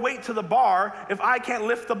add more weight to the bar if I can't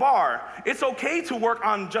lift the bar. It's okay to work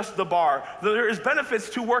on just the bar. There is benefits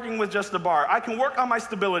to working with just the bar. I can work on my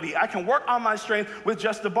stability. I can work on my strength with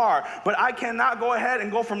just the bar. But I cannot go ahead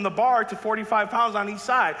and go from the bar to 45 pounds on each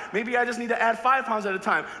side. Maybe I just need to add 5 pounds at a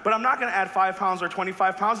time. But I'm not going to add 5 pounds or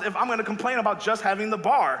 25 pounds if I'm going to complain about just having the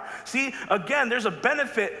bar. See, again, there's a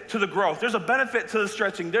benefit to the growth. There's a benefit to the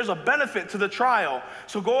stretching. There's a benefit to the trial.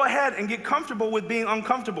 So go ahead and get comfortable with being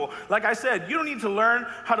uncomfortable. Like I said, you don't need to learn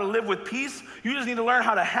how to live with peace. You just need to learn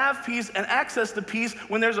how to have peace and access to peace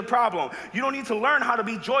when there's a problem. You don't need to learn how to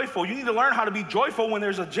be joyful. You need to learn how to be joyful when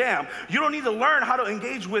there's a jam. You don't need to learn how to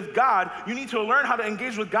engage with God. You need to learn how to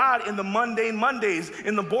engage with God in the mundane Mondays,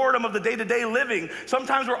 in the boredom of the day-to-day living.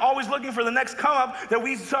 Sometimes we're always looking for the next come-up that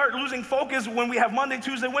we start losing focus when we have Monday,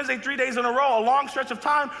 Tuesday, Wednesday, 3 days in a row, a long stretch of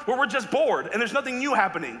time where we're just bored and there's nothing new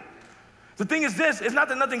happening. The thing is this, it's not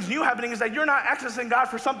that nothing's new happening, it's that you're not accessing God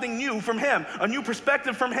for something new from Him, a new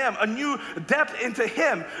perspective from Him, a new depth into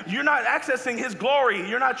Him. You're not accessing His glory.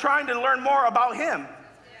 You're not trying to learn more about Him.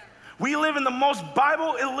 We live in the most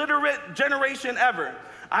Bible illiterate generation ever.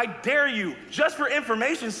 I dare you, just for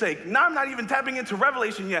information's sake, now I'm not even tapping into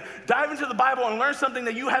Revelation yet, dive into the Bible and learn something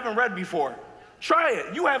that you haven't read before. Try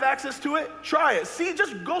it. You have access to it. Try it. See,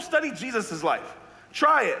 just go study Jesus' life.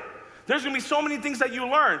 Try it. There's going to be so many things that you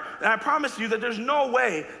learn, and I promise you that there's no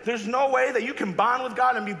way that you can bond with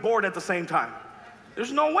God and be bored at the same time.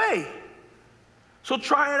 There's no way. So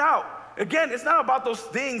try it out. Again, it's not about those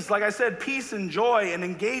things, like I said, peace and joy and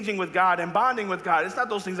engaging with God and bonding with God. It's not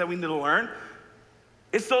those things that we need to learn.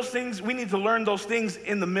 It's those things, we need to learn those things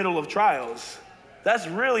in the middle of trials. That's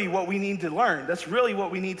really what we need to learn. That's really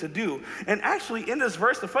what we need to do. And actually, in this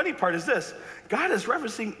verse, the funny part is this. God is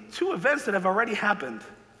referencing 2 events that have already happened.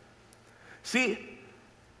 See,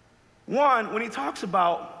 one, when he talks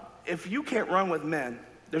about if you can't run with men,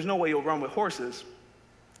 there's no way you'll run with horses.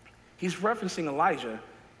 He's referencing Elijah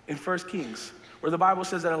in 1 Kings, where the Bible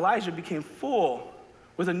says that Elijah became full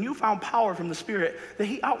with a newfound power from the Spirit, that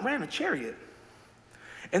he outran a chariot.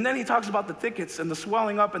 And then he talks about the thickets and the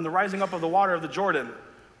swelling up and the rising up of the water of the Jordan.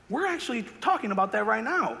 We're actually talking about that right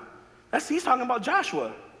now. He's talking about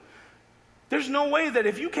Joshua. There's no way that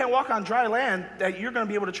if you can't walk on dry land that you're going to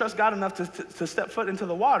be able to trust God enough to step foot into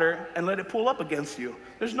the water and let it pull up against you.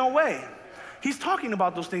 There's no way. He's talking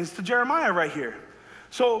about those things to Jeremiah right here.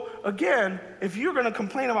 So again, if you're going to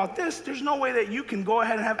complain about this, there's no way that you can go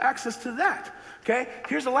ahead and have access to that. Okay?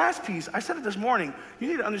 Here's the last piece. I said it this morning. You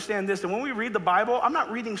need to understand this, that when we read the Bible, I'm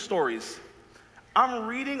not reading stories. I'm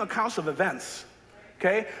reading accounts of events.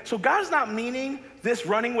 Okay? So God's not meaning this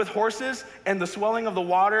running with horses and the swelling of the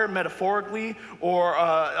water metaphorically or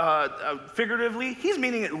figuratively. He's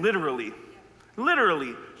meaning it literally.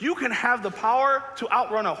 Literally. You can have the power to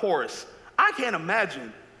outrun a horse. I can't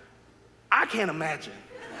imagine.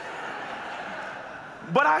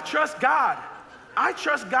 But I trust God. I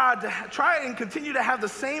trust God to try and continue to have the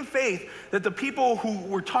same faith that the people who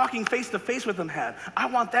were talking face to face with him had. I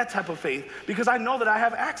want that type of faith because I know that I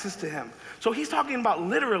have access to him. So he's talking about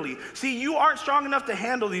literally. See, you aren't strong enough to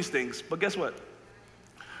handle these things, but guess what?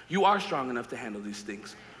 You are strong enough to handle these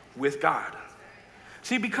things with God.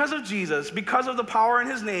 See, because of Jesus, because of the power in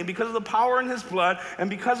his name, because of the power in his blood, and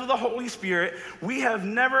because of the Holy Spirit, we have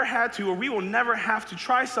never had to, or we will never have to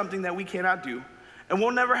try something that we cannot do. And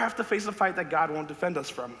we'll never have to face a fight that God won't defend us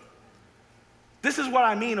from. This is what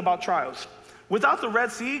I mean about trials. Without the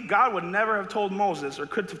Red Sea, God would never have told Moses, or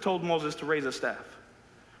could have told Moses to raise a staff.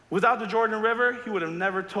 Without the Jordan River, he would have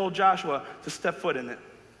never told Joshua to step foot in it.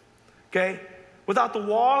 Okay? Without the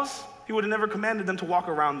walls, he would have never commanded them to walk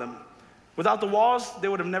around them. Without the walls, they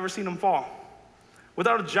would have never seen them fall.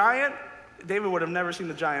 Without a giant, David would have never seen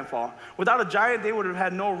the giant fall. Without a giant, they would have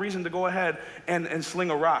had no reason to go ahead and sling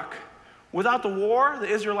a rock. Without the war, the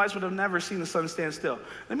Israelites would have never seen the sun stand still.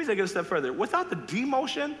 Let me take it a step further. Without the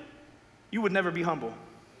demotion, you would never be humble.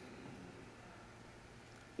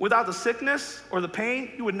 Without the sickness or the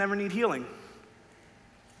pain, you would never need healing.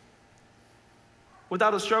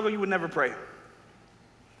 Without a struggle, you would never pray.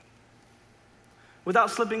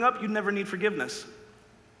 Without slipping up, you'd never need forgiveness.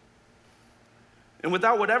 And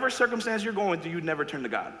without whatever circumstance you're going through, you'd never turn to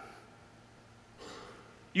God.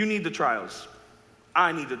 You need the trials.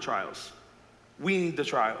 I need the trials. We need the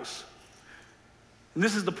trials. And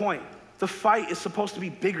this is the point. The fight is supposed to be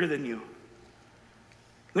bigger than you.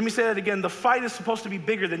 Let me say that again. The fight is supposed to be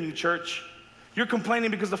bigger than you, church. You're complaining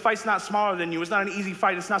because the fight's not smaller than you. It's not an easy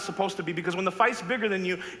fight. It's not supposed to be, because when the fight's bigger than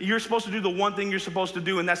you, you're supposed to do the one thing you're supposed to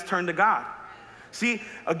do, and that's turn to God. See,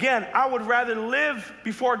 again, I would rather live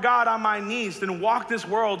before God on my knees than walk this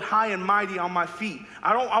world high and mighty on my feet.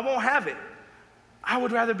 I won't have it. I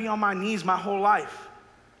would rather be on my knees my whole life,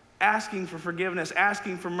 asking for forgiveness,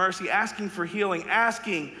 asking for mercy, asking for healing,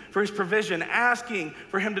 asking for his provision, asking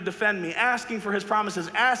for him to defend me, asking for his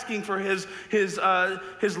promises, asking for his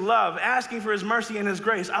love, asking for his mercy and his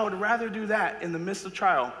grace. I would rather do that in the midst of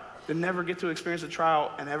trial than never get to experience a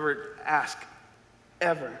trial and ever ask,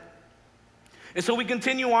 ever. And so we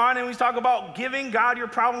continue on and we talk about giving God your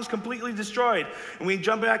problems completely destroyed. And we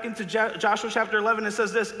jump back into Joshua chapter 11. It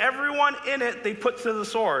says this: everyone in it they put to the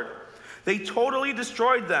sword. They totally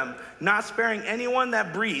destroyed them, not sparing anyone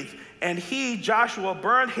that breathed. And he, Joshua,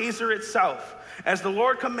 burned Hazor itself. As the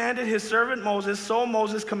Lord commanded his servant Moses, so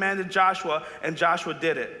Moses commanded Joshua, and Joshua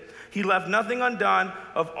did it. He left nothing undone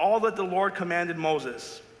of all that the Lord commanded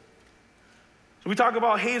Moses. So we talk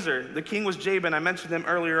about Hazor. The king was Jabin. I mentioned him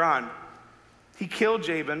earlier on. He killed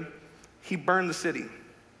Jabin. He burned the city.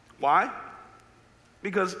 Why?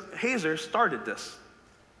 Because Hazor started this.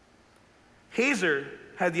 Hazor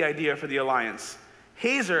had the idea for the alliance.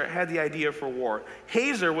 Hazor had the idea for war.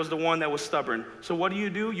 Hazor was the one that was stubborn. So what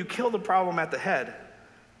do? You kill the problem at the head.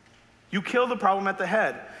 You kill the problem at the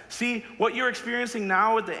head. See, what you're experiencing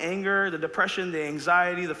now with the anger, the depression, the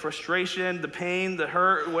anxiety, the frustration, the pain, the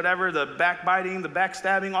hurt, whatever, the backbiting, the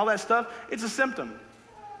backstabbing, all that stuff, it's a symptom.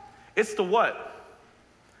 It's the what.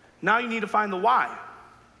 Now you need to find the why.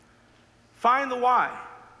 Find the why.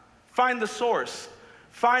 Find the source.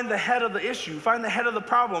 Find the head of the issue. Find the head of the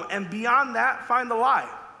problem. And beyond that, find the lie.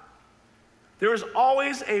 There is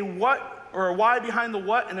always a what or a why behind the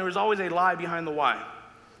what, and there is always a lie behind the why.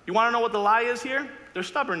 You want to know what the lie is here? Their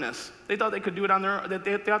stubbornness. They thought they could do it on their own.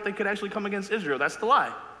 They thought they could actually come against Israel. That's the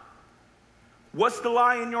lie. What's the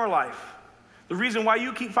lie in your life? The reason why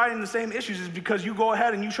you keep fighting the same issues is because you go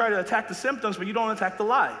ahead and you try to attack the symptoms, but you don't attack the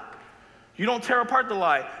lie. You don't tear apart the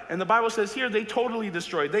lie. And the Bible says here, they totally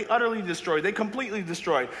destroyed. They utterly destroyed. They completely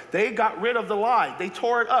destroyed. They got rid of the lie. They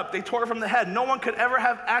tore it up. They tore it from the head. No one could ever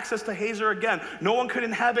have access to Hazor again. No one could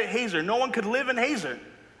inhabit Hazor. No one could live in Hazor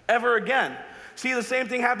ever again. See, the same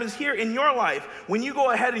thing happens here in your life. When you go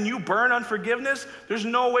ahead and you burn unforgiveness, there's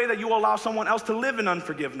no way that you will allow someone else to live in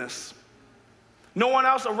unforgiveness. No one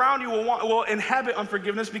else around you will inhabit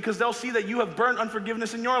unforgiveness because they'll see that you have burned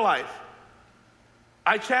unforgiveness in your life.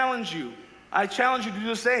 I challenge you. I challenge you to do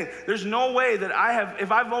the same. There's no way that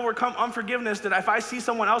if I've overcome unforgiveness, that if I see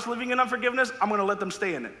someone else living in unforgiveness, I'm going to let them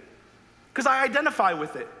stay in it. Because I identify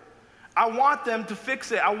with it. I want them to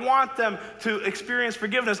fix it. I want them to experience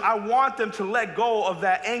forgiveness. I want them to let go of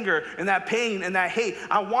that anger and that pain and that hate.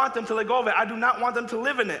 I want them to let go of it. I do not want them to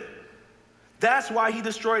live in it. That's why he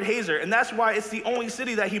destroyed Hazor, and that's why it's the only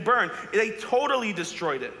city that he burned. They totally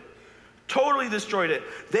destroyed it. Totally destroyed it.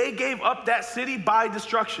 They gave up that city by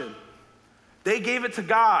destruction. They gave it to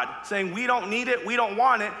God, saying, we don't need it, we don't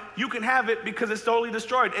want it, you can have it because it's totally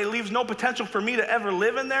destroyed. It leaves no potential for me to ever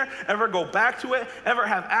live in there, ever go back to it, ever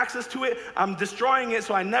have access to it. I'm destroying it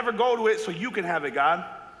so I never go to it so you can have it, God.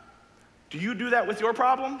 Do you do that with your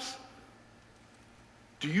problems?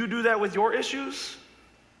 Do you do that with your issues?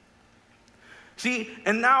 See,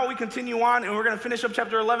 and now we continue on, and we're going to finish up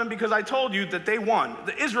chapter 11 because I told you that they won.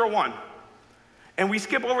 Israel won. And we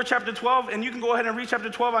skip over chapter 12, and you can go ahead and read chapter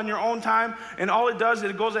 12 on your own time, and all it does is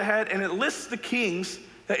it goes ahead and it lists the kings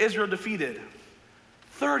that Israel defeated.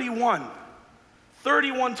 31.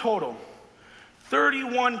 31 total.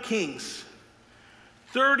 31 kings.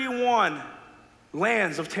 31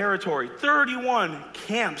 lands of territory. 31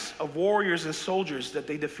 camps of warriors and soldiers that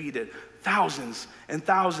they defeated. Thousands and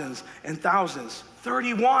thousands and thousands.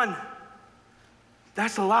 31.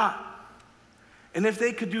 That's a lot. And if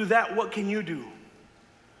they could do that, what can you do?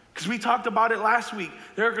 Because we talked about it last week.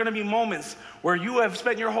 There are going to be moments where you have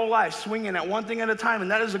spent your whole life swinging at one thing at a time,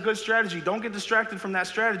 and that is a good strategy. Don't get distracted from that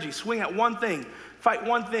strategy. Swing at one thing. Fight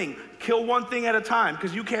one thing. Kill one thing at a time,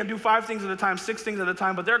 because you can't do 5 things at a time, 6 things at a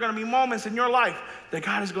time, but there are going to be moments in your life that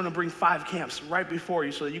God is going to bring 5 camps right before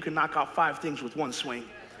you so that you can knock out 5 things with one swing.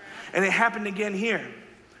 And it happened again here.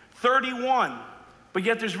 31, but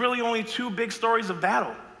yet there's really only 2 big stories of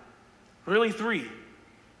battle. Really 3.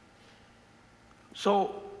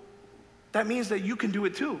 So that means that you can do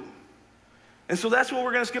it too. And so that's what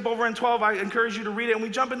we're going to skip over in 12. I encourage you to read it. And we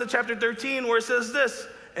jump into chapter 13 where it says this,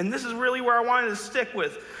 and this is really where I wanted to stick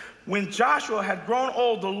with. When Joshua had grown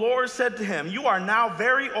old, the Lord said to him, you are now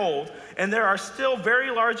very old, and there are still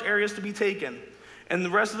very large areas to be taken. And the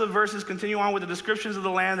rest of the verses continue on with the descriptions of the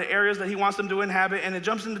land, the areas that he wants them to inhabit. And it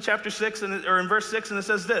jumps into chapter 6, or in verse 6, and it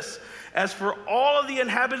says this. As for all of the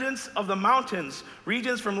inhabitants of the mountains,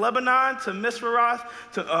 regions from Lebanon to Misrath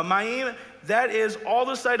to Maim, that is all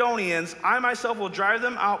the Sidonians, I myself will drive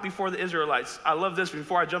them out before the Israelites. I love this.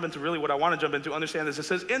 Before I jump into really what I want to jump into, understand this. It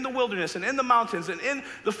says in the wilderness and in the mountains and in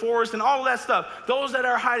the forest and all of that stuff, those that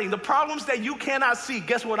are hiding, the problems that you cannot see,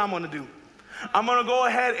 guess what I'm going to do? I'm going to go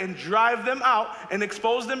ahead and drive them out and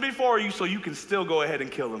expose them before you so you can still go ahead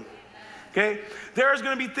and kill them. Okay? There's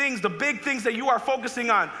going to be things, the big things that you are focusing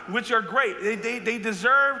on, which are great. They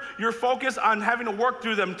deserve your focus on having to work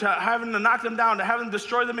through them, to having to knock them down, to having to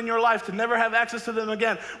destroy them in your life, to never have access to them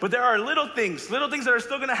again. But there are little things that are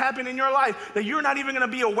still going to happen in your life that you're not even going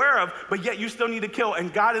to be aware of, but yet you still need to kill.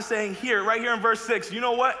 And God is saying here, right here in verse 6, you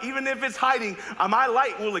know what? Even if it's hiding, my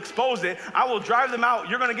light will expose it. I will drive them out.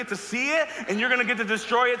 You're going to get to see it, and you're going to get to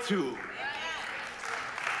destroy it too.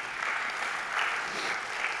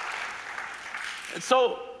 And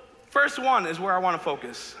so, first one is where I want to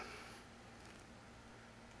focus.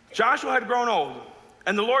 Joshua had grown old,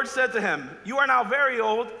 and the Lord said to him, you are now very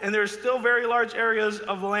old, and there are still very large areas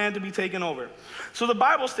of the land to be taken over. So the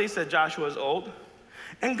Bible states that Joshua is old,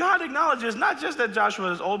 and God acknowledges not just that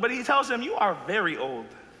Joshua is old, but he tells him, you are very old.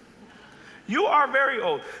 You are very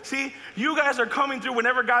old. See, you guys are coming through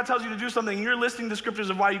whenever God tells you to do something, and you're listing the scriptures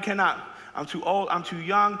of why you cannot. I'm too old, I'm too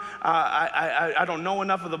young, I don't know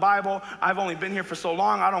enough of the Bible, I've only been here for so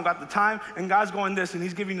long, I don't got the time, and God's going this, and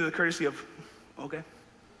he's giving you the courtesy of, okay.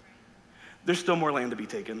 There's still more land to be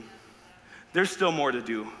taken. There's still more to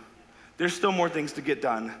do. There's still more things to get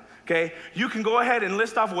done, okay? You can go ahead and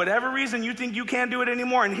list off whatever reason you think you can't do it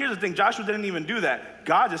anymore, and here's the thing, Joshua didn't even do that.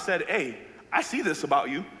 God just said, hey, I see this about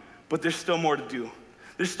you, but there's still more to do.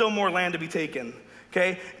 There's still more land to be taken.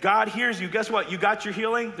 Okay, God hears you. Guess what? You got your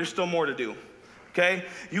healing. There's still more to do. Okay,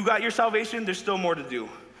 you got your salvation. There's still more to do.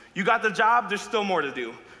 You got the job. There's still more to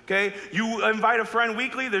do. Okay, you invite a friend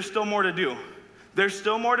weekly. There's still more to do. There's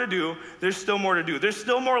still more to do. There's still more to do. There's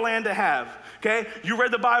still more land to have. Okay, you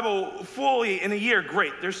read the Bible fully in a year,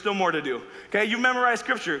 great, there's still more to do. Okay, you memorized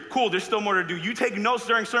scripture, cool, there's still more to do. You take notes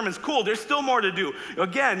during sermons, cool, there's still more to do.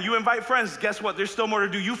 Again, you invite friends, guess what, there's still more to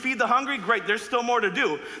do. You feed the hungry, great, there's still more to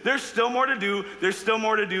do. There's still more to do, there's still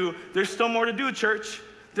more to do, there's still more to do, church.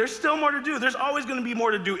 There's still more to do. There's always gonna be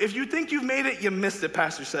more to do. If you think you've made it, you missed it,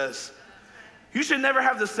 Pastor says. You should never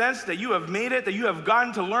have the sense that you have made it, that you have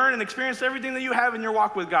gotten to learn and experience everything that you have in your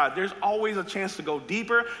walk with God. There's always a chance to go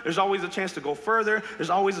deeper. There's always a chance to go further. There's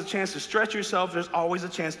always a chance to stretch yourself. There's always a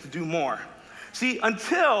chance to do more. See,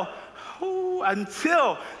 until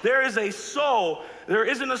there is a soul, there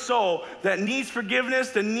isn't a soul that needs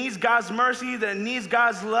forgiveness, that needs God's mercy, that needs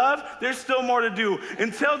God's love, there's still more to do.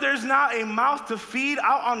 Until there's not a mouth to feed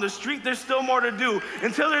out on the street, there's still more to do.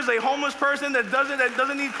 Until there's a homeless person that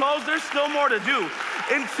doesn't need clothes, there's still more to do.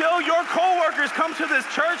 Until your coworkers come to this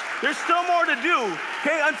church, there's still more to do.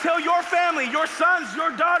 Okay, until your family, your sons,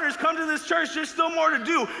 your daughters come to this church, there's still more to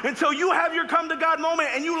do. Until you have your come to God moment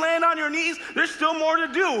and you land on your knees, there's still more to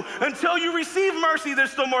do. Until you receive mercy,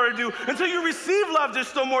 there's still more to do. Until you receive love, there's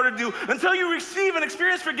still more to do. Until you receive and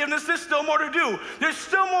experience forgiveness, there's still more to do. There's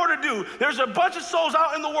still more to do. There's a bunch of souls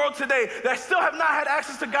out in the world today that still have not had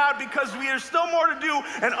access to God because we have still more to do,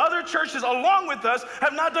 and other churches along with us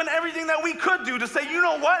have not done everything that we could do to say, you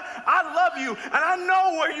know what, I love you, and I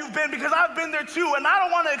know where you've been because I've been there too, and I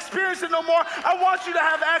don't want to experience it no more. I want you to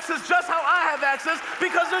have access just how I have access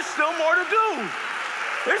because there's still more to do.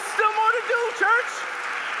 There's still more to do, church.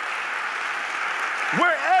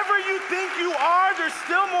 Wherever you think you are, there's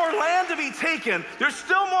still more land to be taken. There's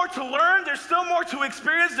still more to learn. There's still more to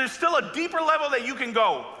experience. There's still a deeper level that you can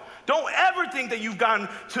go. Don't ever think that you've gotten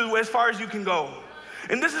to as far as you can go.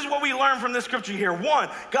 And this is what we learn from this scripture here. One,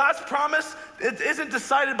 God's promise isn't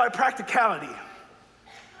decided by practicality.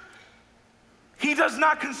 He does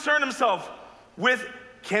not concern himself with,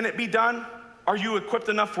 can it be done? Are you equipped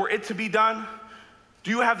enough for it to be done? Do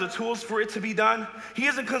you have the tools for it to be done? He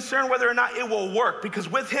isn't concerned whether or not it will work, because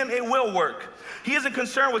with him it will work. He isn't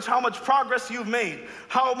concerned with how much progress you've made,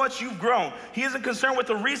 how much you've grown. He isn't concerned with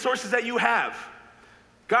the resources that you have.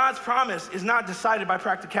 God's promise is not decided by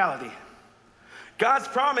practicality. God's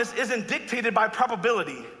promise isn't dictated by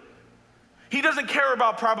probability. He doesn't care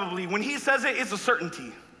about probability. When he says it, it's a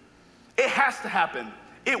certainty. It has to happen.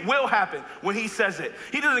 It will happen when he says it.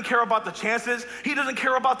 He doesn't care about the chances. He doesn't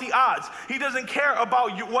care about the odds. He doesn't care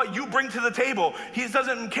about what you bring to the table. He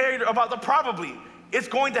doesn't care about the probably. It's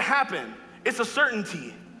going to happen. It's a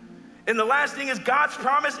certainty. And the last thing is, God's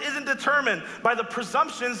promise isn't determined by the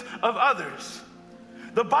presumptions of others.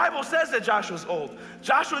 The Bible says that Joshua's old.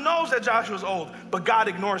 Joshua knows that Joshua's old, but God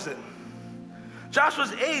ignores it.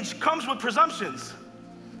 Joshua's age comes with presumptions.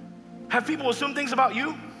 Have people assume things about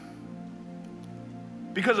you?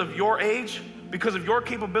 Because of your age, because of your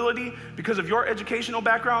capability, because of your educational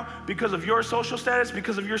background, because of your social status,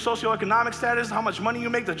 because of your socioeconomic status, how much money you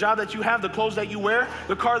make, the job that you have, the clothes that you wear,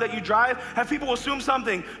 the car that you drive. Have people assume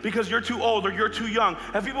something because you're too old or you're too young?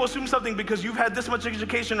 Have people assume something because you've had this much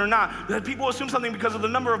education or not? Have people assume something because of the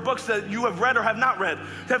number of books that you have read or have not read?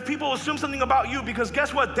 Have people assume something about you because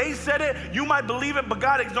guess what? They said it, you might believe it, but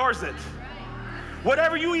God ignores it.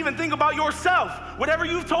 Whatever you even think about yourself, whatever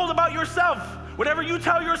you've told about yourself, whatever you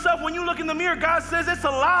tell yourself when you look in the mirror, God says it's a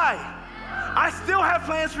lie. I still have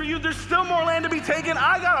plans for you. There's still more land to be taken.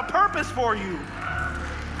 I got a purpose for you.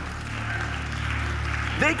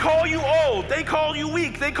 They call you old. They call you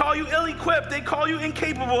weak. They call you ill-equipped. They call you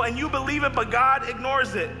incapable, and you believe it, but God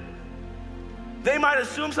ignores it. They might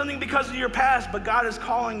assume something because of your past, but God is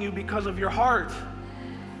calling you because of your heart.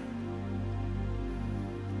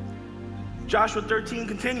 Joshua 13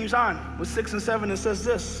 continues on with 6 and 7 and says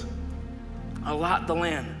this. Allot the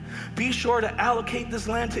land. Be sure to allocate this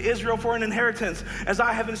land to Israel for an inheritance, as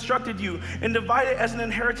I have instructed you, and divide it as an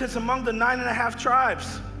inheritance among the 9.5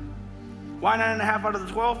 tribes. Why 9.5 out of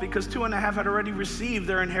the 12? Because 2.5 had already received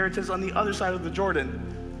their inheritance on the other side of the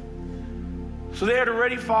Jordan. So they had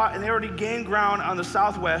already fought and they already gained ground on the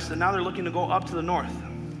southwest, and now they're looking to go up to the north.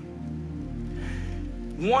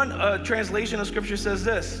 One translation of scripture says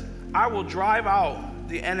this: I will drive out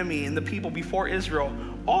the enemy and the people before Israel.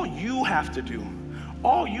 All you have to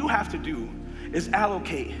do is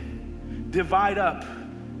allocate, divide up,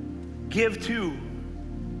 give to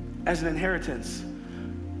as an inheritance.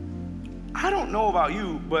 I don't know about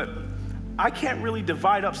you, but I can't really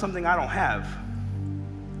divide up something I don't have.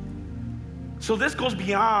 So this goes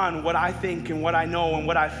beyond what I think and what I know and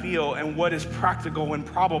what I feel and what is practical and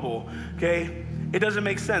probable, okay? It doesn't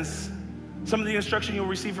make sense. Some of the instruction you'll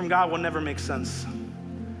receive from God will never make sense,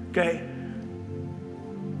 okay?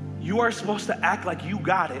 You are supposed to act like you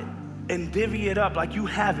got it and divvy it up like you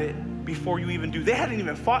have it before you even do. They hadn't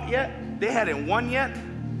even fought yet. They hadn't won yet.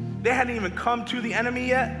 They hadn't even come to the enemy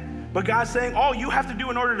yet. But God's saying, all you have to do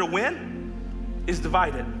in order to win is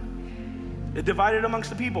divide it. It divided amongst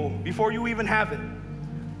the people before you even have it.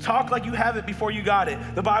 Talk like you have it before you got it.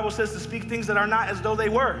 The Bible says to speak things that are not as though they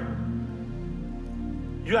were.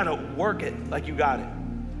 You got to work it like you got it.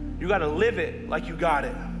 You got to live it like you got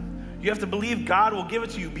it. You have to believe God will give it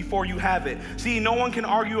to you before you have it. See, no one can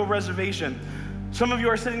argue a reservation. Some of you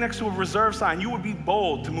are sitting next to a reserve sign. You would be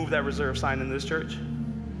bold to move that reserve sign in this church.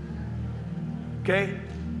 Okay?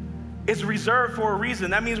 It's reserved for a reason.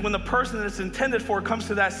 That means when the person that it's intended for comes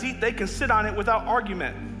to that seat, they can sit on it without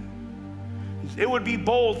argument. It would be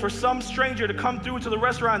bold for some stranger to come through to the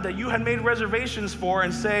restaurant that you had made reservations for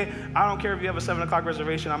and say, I don't care if you have a 7 o'clock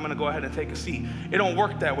reservation, I'm going to go ahead and take a seat. It don't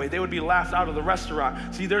work that way. They would be laughed out of the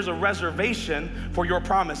restaurant. See, there's a reservation for your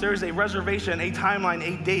promise. There is a reservation, a timeline,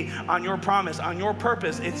 a date on your promise, on your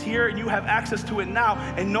purpose. It's here and you have access to it now,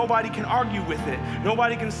 and nobody can argue with it.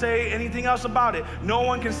 Nobody can say anything else about it. No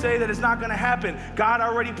one can say that it's not going to happen. God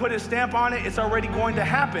already put his stamp on it. It's already going to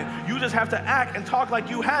happen. You just have to act and talk like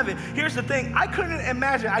you have it. Here's the thing. I couldn't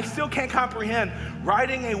imagine, I still can't comprehend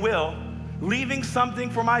writing a will, leaving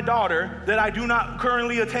something for my daughter that I do not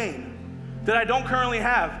currently attain, that I don't currently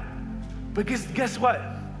have. But guess what?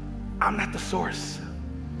 I'm not the source.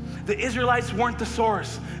 The Israelites weren't the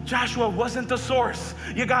source. Joshua wasn't the source.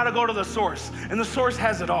 You got to go to the source. And the source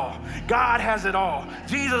has it all. God has it all.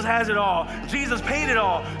 Jesus has it all. Jesus paid it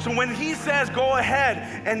all. So when he says go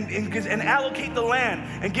ahead and allocate the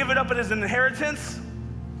land and give it up as an inheritance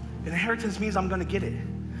means I'm going to get it.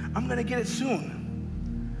 I'm going to get it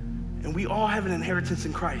soon. And we all have an inheritance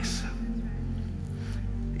in Christ.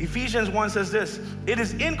 Ephesians 1 says this, it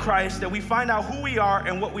is in Christ that we find out who we are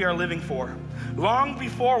and what we are living for. Long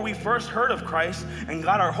before we first heard of Christ and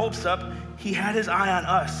got our hopes up, he had his eye on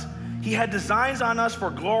us. He had designs on us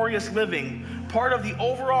for glorious living. Part of the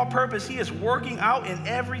overall purpose he is working out in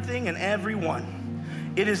everything and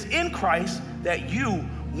everyone. It is in Christ that you,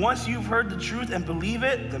 once you've heard the truth and believe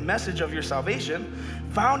it, the message of your salvation,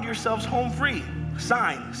 found yourselves home free,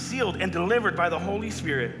 signed, sealed, and delivered by the Holy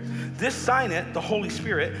Spirit. This signet, the Holy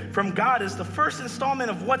Spirit, from God is the first installment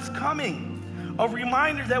of what's coming. A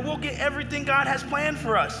reminder that we'll get everything God has planned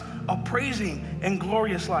for us, a praising and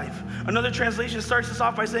glorious life. Another translation starts this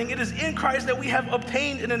off by saying, it is in Christ that we have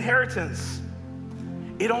obtained an inheritance.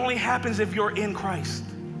 It only happens if you're in Christ.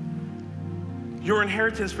 Your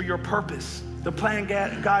inheritance for your purpose, the plan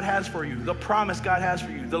God has for you, the promise God has for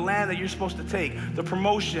you, the land that you're supposed to take, the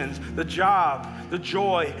promotions, the job, the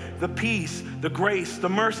joy, the peace, the grace, the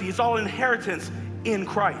mercy, it's all inheritance in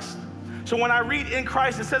Christ. So when I read in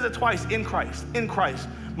Christ, it says it twice, in Christ, in Christ.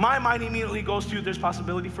 My mind immediately goes to there's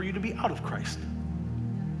possibility for you to be out of Christ.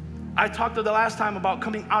 I talked the last time about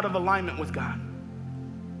coming out of alignment with God.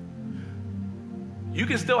 You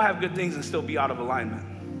can still have good things and still be out of alignment.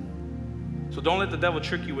 So don't let the devil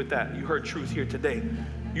trick you with that. You heard truth here today.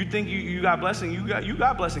 You think you got blessing, you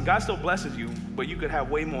got blessing. God still blesses you, but you could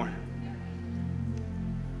have way more.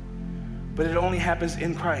 But it only happens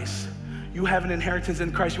in Christ. You have an inheritance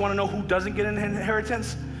in Christ. You want to know who doesn't get an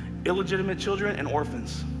inheritance? Illegitimate children and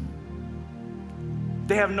orphans.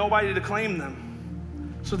 They have nobody to claim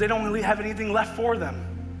them, so they don't really have anything left for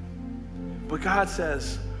them. But God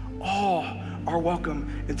says, all are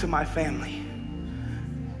welcome into my family.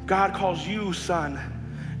 God calls you son.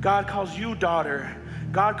 God calls you daughter.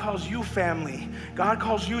 God calls you family. God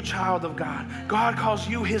calls you child of God. God calls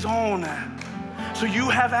you his own. So you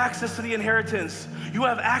have access to the inheritance. You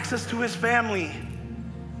have access to his family.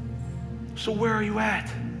 So where are you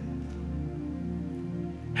at?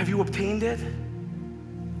 Have you obtained it?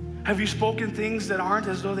 Have you spoken things that aren't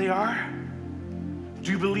as though they are?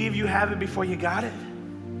 Do you believe you have it before you got it?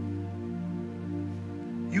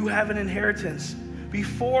 You have an inheritance.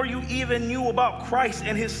 Before you even knew about Christ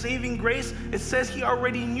and his saving grace, it says he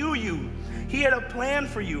already knew you. He had a plan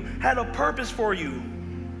for you, had a purpose for you.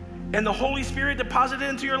 And the Holy Spirit deposited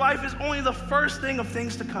into your life is only the first thing of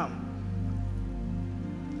things to come.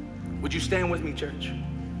 Would you stand with me, church?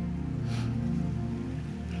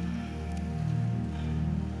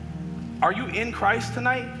 Are you in Christ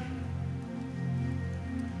tonight?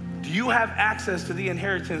 Do you have access to the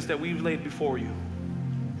inheritance that we've laid before you?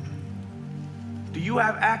 Do you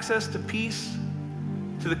have access to peace,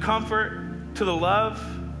 to the comfort, to the love,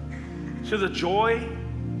 to the joy,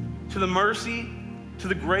 to the mercy, to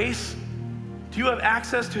the grace? Do you have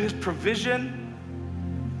access to his provision?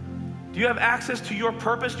 Do you have access to your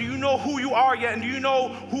purpose? Do you know who you are yet? And do you know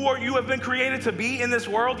who you have been created to be in this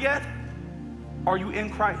world yet? Are you in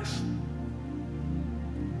Christ?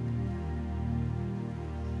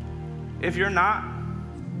 If you're not,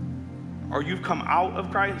 or you've come out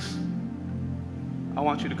of Christ, I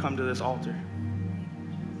want you to come to this altar.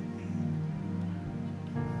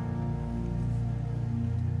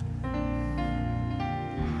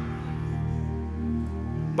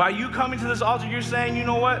 By you coming to this altar, you're saying, you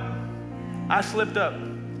know what? I slipped up.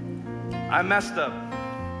 I messed up.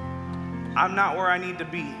 I'm not where I need to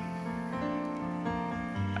be.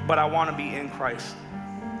 But I want to be in Christ.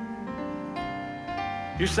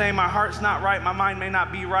 You're saying my heart's not right, my mind may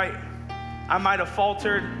not be right. I might have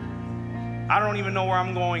faltered. I don't even know where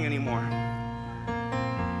I'm going anymore.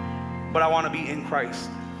 But I want to be in Christ.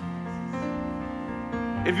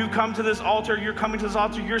 If you come to this altar, you're coming to this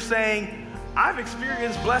altar, you're saying, I've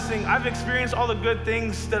experienced blessing. I've experienced all the good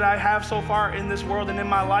things that I have so far in this world and in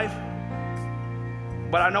my life.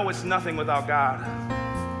 But I know it's nothing without God.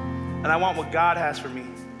 And I want what God has for me,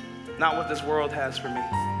 not what this world has for me.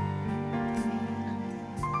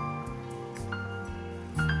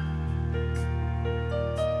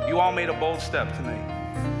 You all made a bold step tonight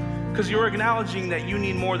because you're acknowledging that you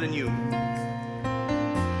need more than you.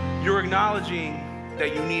 You're acknowledging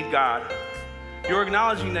that you need God. You're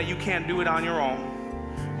acknowledging that you can't do it on your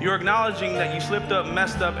own. You're acknowledging that you slipped up,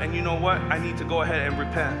 messed up, and you know what? I need to go ahead and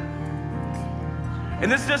repent.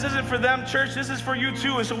 And this just isn't for them, church. This is for you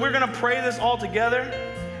too. And so we're going to pray this all together.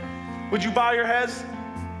 Would you bow your heads?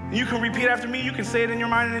 You can repeat after me. You can say it in your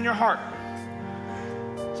mind and in your heart.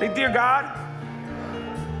 Say, dear God,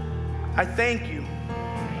 I thank you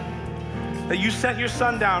that you sent your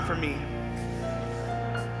son down for me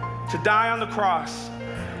to die on the cross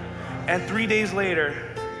and 3 days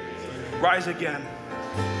later rise again.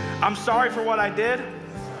 I'm sorry for what I did.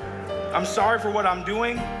 I'm sorry for what I'm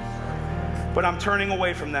doing, but I'm turning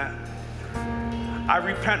away from that. I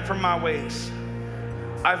repent from my ways.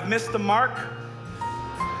 I've missed the mark,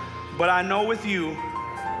 but I know with you,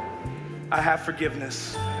 I have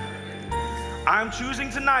forgiveness. I'm choosing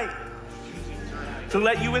tonight to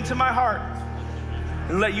let you into my heart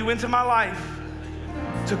and let you into my life,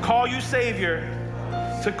 to call you Savior,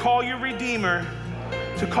 to call you Redeemer,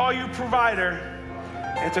 to call you Provider,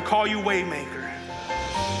 and to call you Waymaker.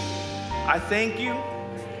 I thank you.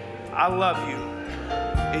 I love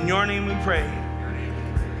you. In your name we pray.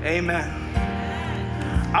 Amen.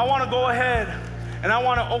 I want to go ahead and I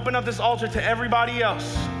want to open up this altar to everybody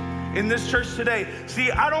else in this church today.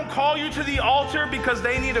 See, I don't call you to the altar because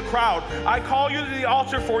they need a crowd. I call you to the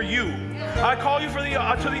altar for you. I call you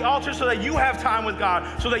to the altar so that you have time with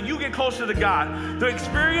God, so that you get closer to God. The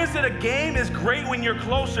experience at a game is great when you're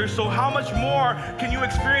closer, so how much more can you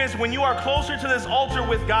experience when you are closer to this altar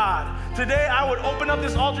with God? Today, I would open up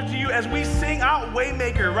this altar to you as we sing out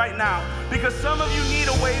Waymaker right now, because some of you need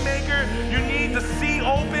a Waymaker. You need the sea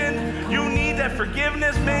opened. You need that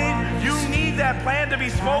forgiveness made. You need that plan to be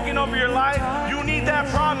spoken over your life. You need that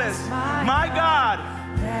promise. My God,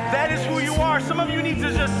 that is who you are. Some of you need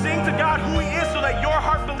to just sing to God who He is so that your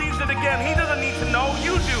heart believes it again. He doesn't need to know.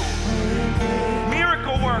 You do.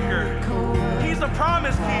 Miracle worker. He's the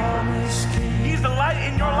promise keeper. He's the light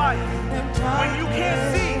in your life. When you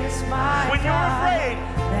can't see, when you're afraid,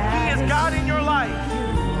 He is God in your life.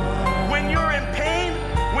 When you're in pain,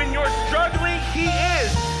 when you're struggling, He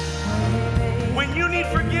is. When you need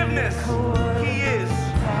forgiveness, He is.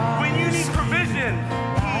 When you need provision,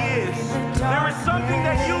 He is. There is something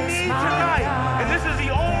that you need tonight, and this is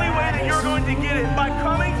the only way that you're going to get it, by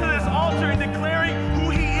coming to this altar and declaring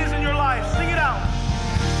who He is in your life. Sing it out.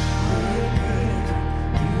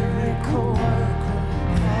 Miracle worker,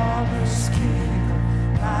 promise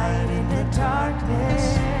keeper, light in the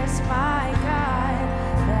darkness, my God,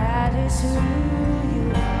 that is who you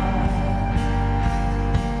are. God.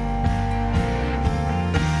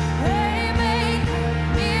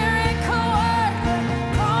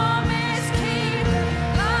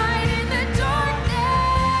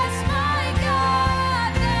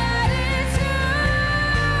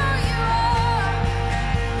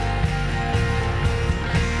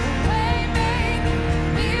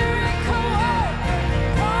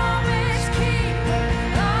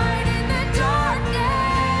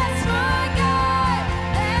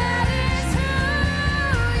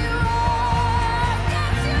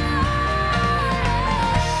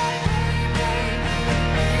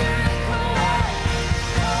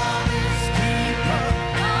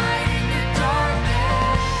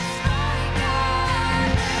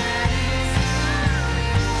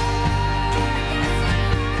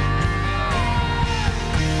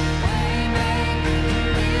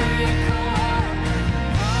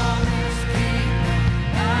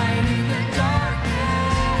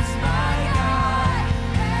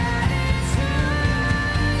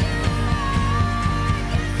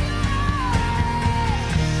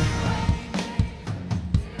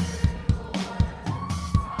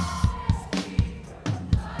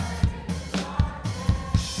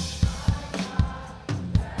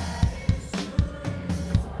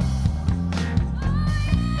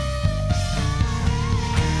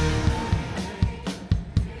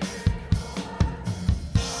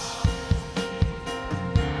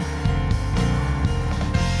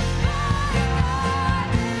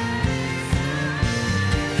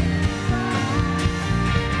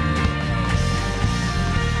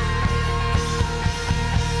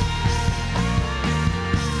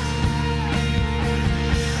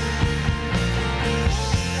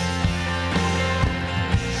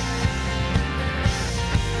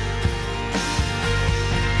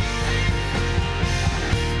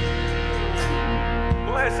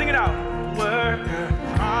 ahead, sing it out. Worker,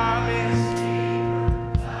 promise.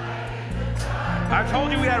 I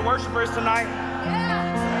told you we had worshipers tonight.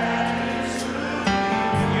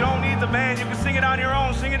 You don't need the band. You can sing it on your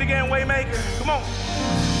own. Sing it again, Waymaker. Come on.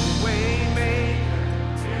 Waymaker.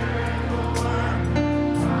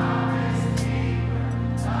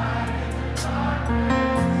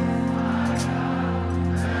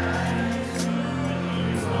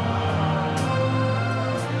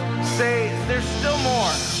 Say, there's still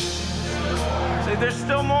more. Say, there's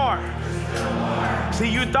still more. See,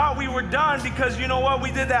 you thought we were done because you know what? We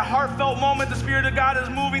did that heartfelt moment. The Spirit of God is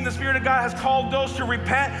moving. The Spirit of God has called those to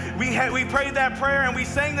repent. We prayed that prayer and we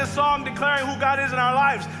sang this song declaring who God is in our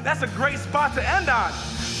lives. That's a great spot to end on.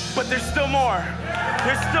 But there's still more.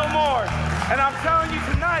 There's still more. And I'm telling you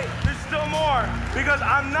tonight, there's still more. Because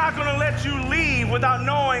I'm not going to let you leave without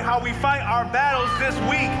knowing how we fight our battles this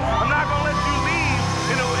week. I'm not going to let you leave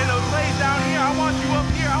in a place down here. I want you up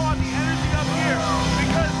here. I want the energy up here.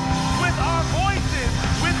 Because with our voices,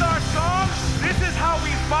 with our songs, this is how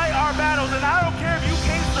we fight our battles. And I don't care if you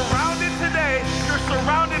came surrounded today, you're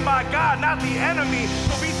surrounded by God, not the enemy.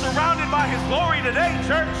 So be surrounded by his glory today,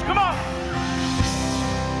 church. Come on.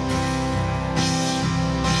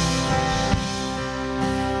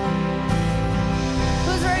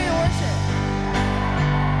 Who's ready to worship?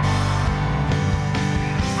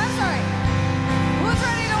 I'm sorry. Who's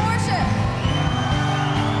ready to worship?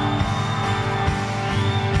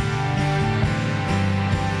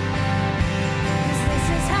 This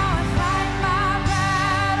is how I fight my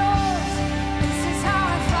battles. This is how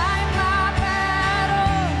I fight my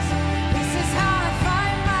battles. This is how I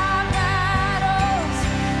fight my battles.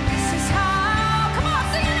 This is how. Come on,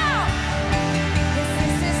 sing it out. This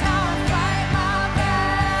is how I fight my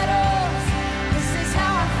battles. This is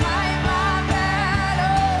how I fight my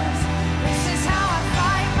battles. This is how I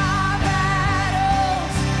fight my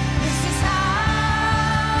battles. This is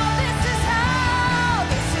how. This is how.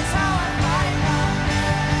 This is how I fight my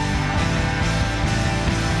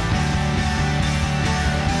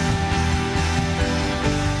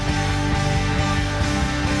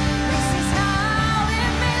This is how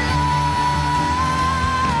it may look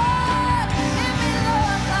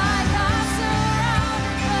like I'm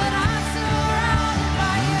surrounded, but I'm surrounded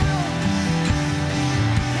by you.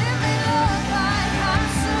 It may look like I'm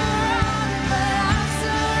surrounded, but I'm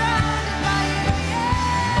surrounded by you.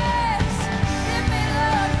 Yes, it may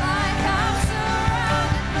look like I'm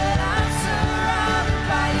surrounded, but I'm surrounded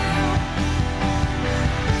by you.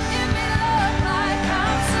 It may look like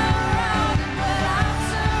I'm surrounded, but I'm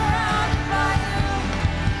surrounded by you.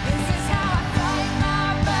 This is how I fight my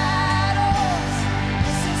battles.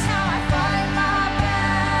 This is how I fight my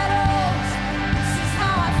battles. This is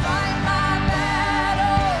how I fight my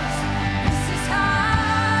battles. This is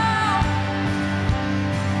how.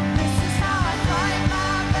 This is how I fight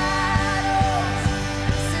my battles.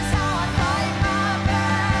 This is how I fight my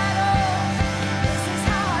battles. This is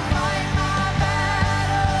how I fight my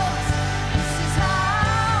battles. This is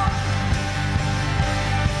how.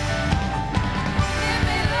 It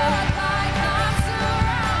may look like I'm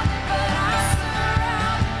surrounded, but I'm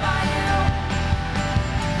surrounded by you.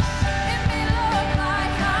 It may look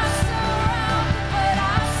like I'm surrounded, but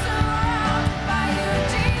I'm surrounded by you,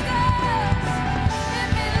 Jesus. It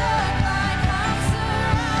may look like I'm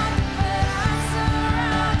surrounded, but I'm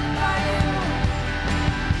surrounded by you.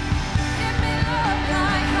 It may look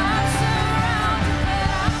like I'm surrounded, but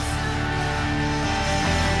I'm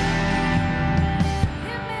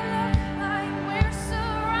It may look like we're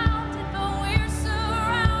surrounded, but we're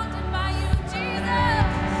surrounded by you, Jesus.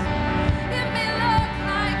 It may look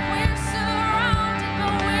like we're surrounded,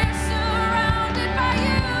 but we're surrounded by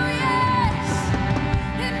you, yes.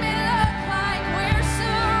 It may look like we're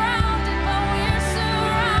surrounded, but we're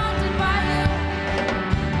surrounded by you.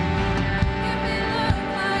 It may look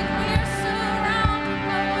like we're surrounded,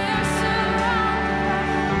 but we're surrounded by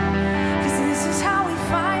you. 'Cause this is how we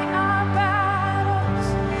fight our battles.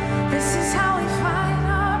 This is how we fight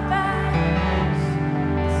our battles.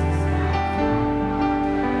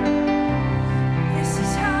 This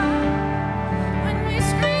is how, when we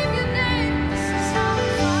scream your name, this is how we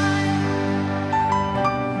fight.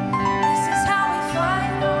 This is how we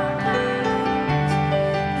fight our battles.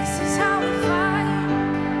 This is how we fight.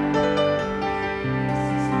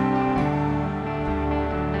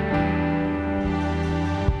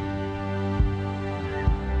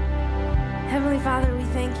 Heavenly Father, we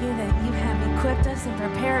thank you that you have equipped us and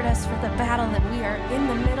prepared us for the battle that we are in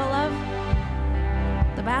the middle of,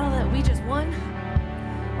 the battle that we just won,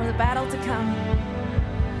 or the battle to come.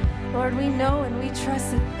 Lord, we know and we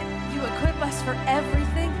trust that you equip us for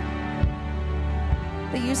everything.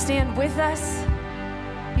 that you stand with us,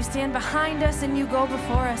 you stand behind us, and you go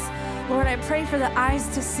before us. Lord, I pray for the eyes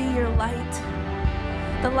to see your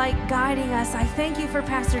light, the light guiding us. I thank you for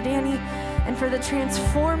Pastor Danny and for the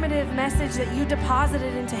transformative message that you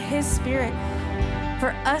deposited into his spirit for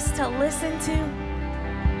us to listen to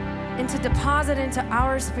and to deposit into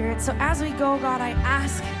our spirit. So as we go, God, I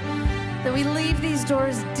ask that we leave these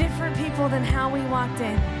doors different people than how we walked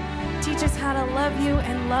in. Teach us how to love you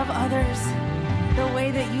and love others the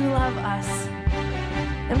way that you love us.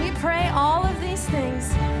 And we pray all of these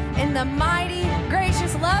things in the mighty,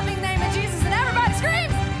 gracious, loving name of Jesus. And everybody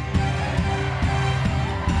screams,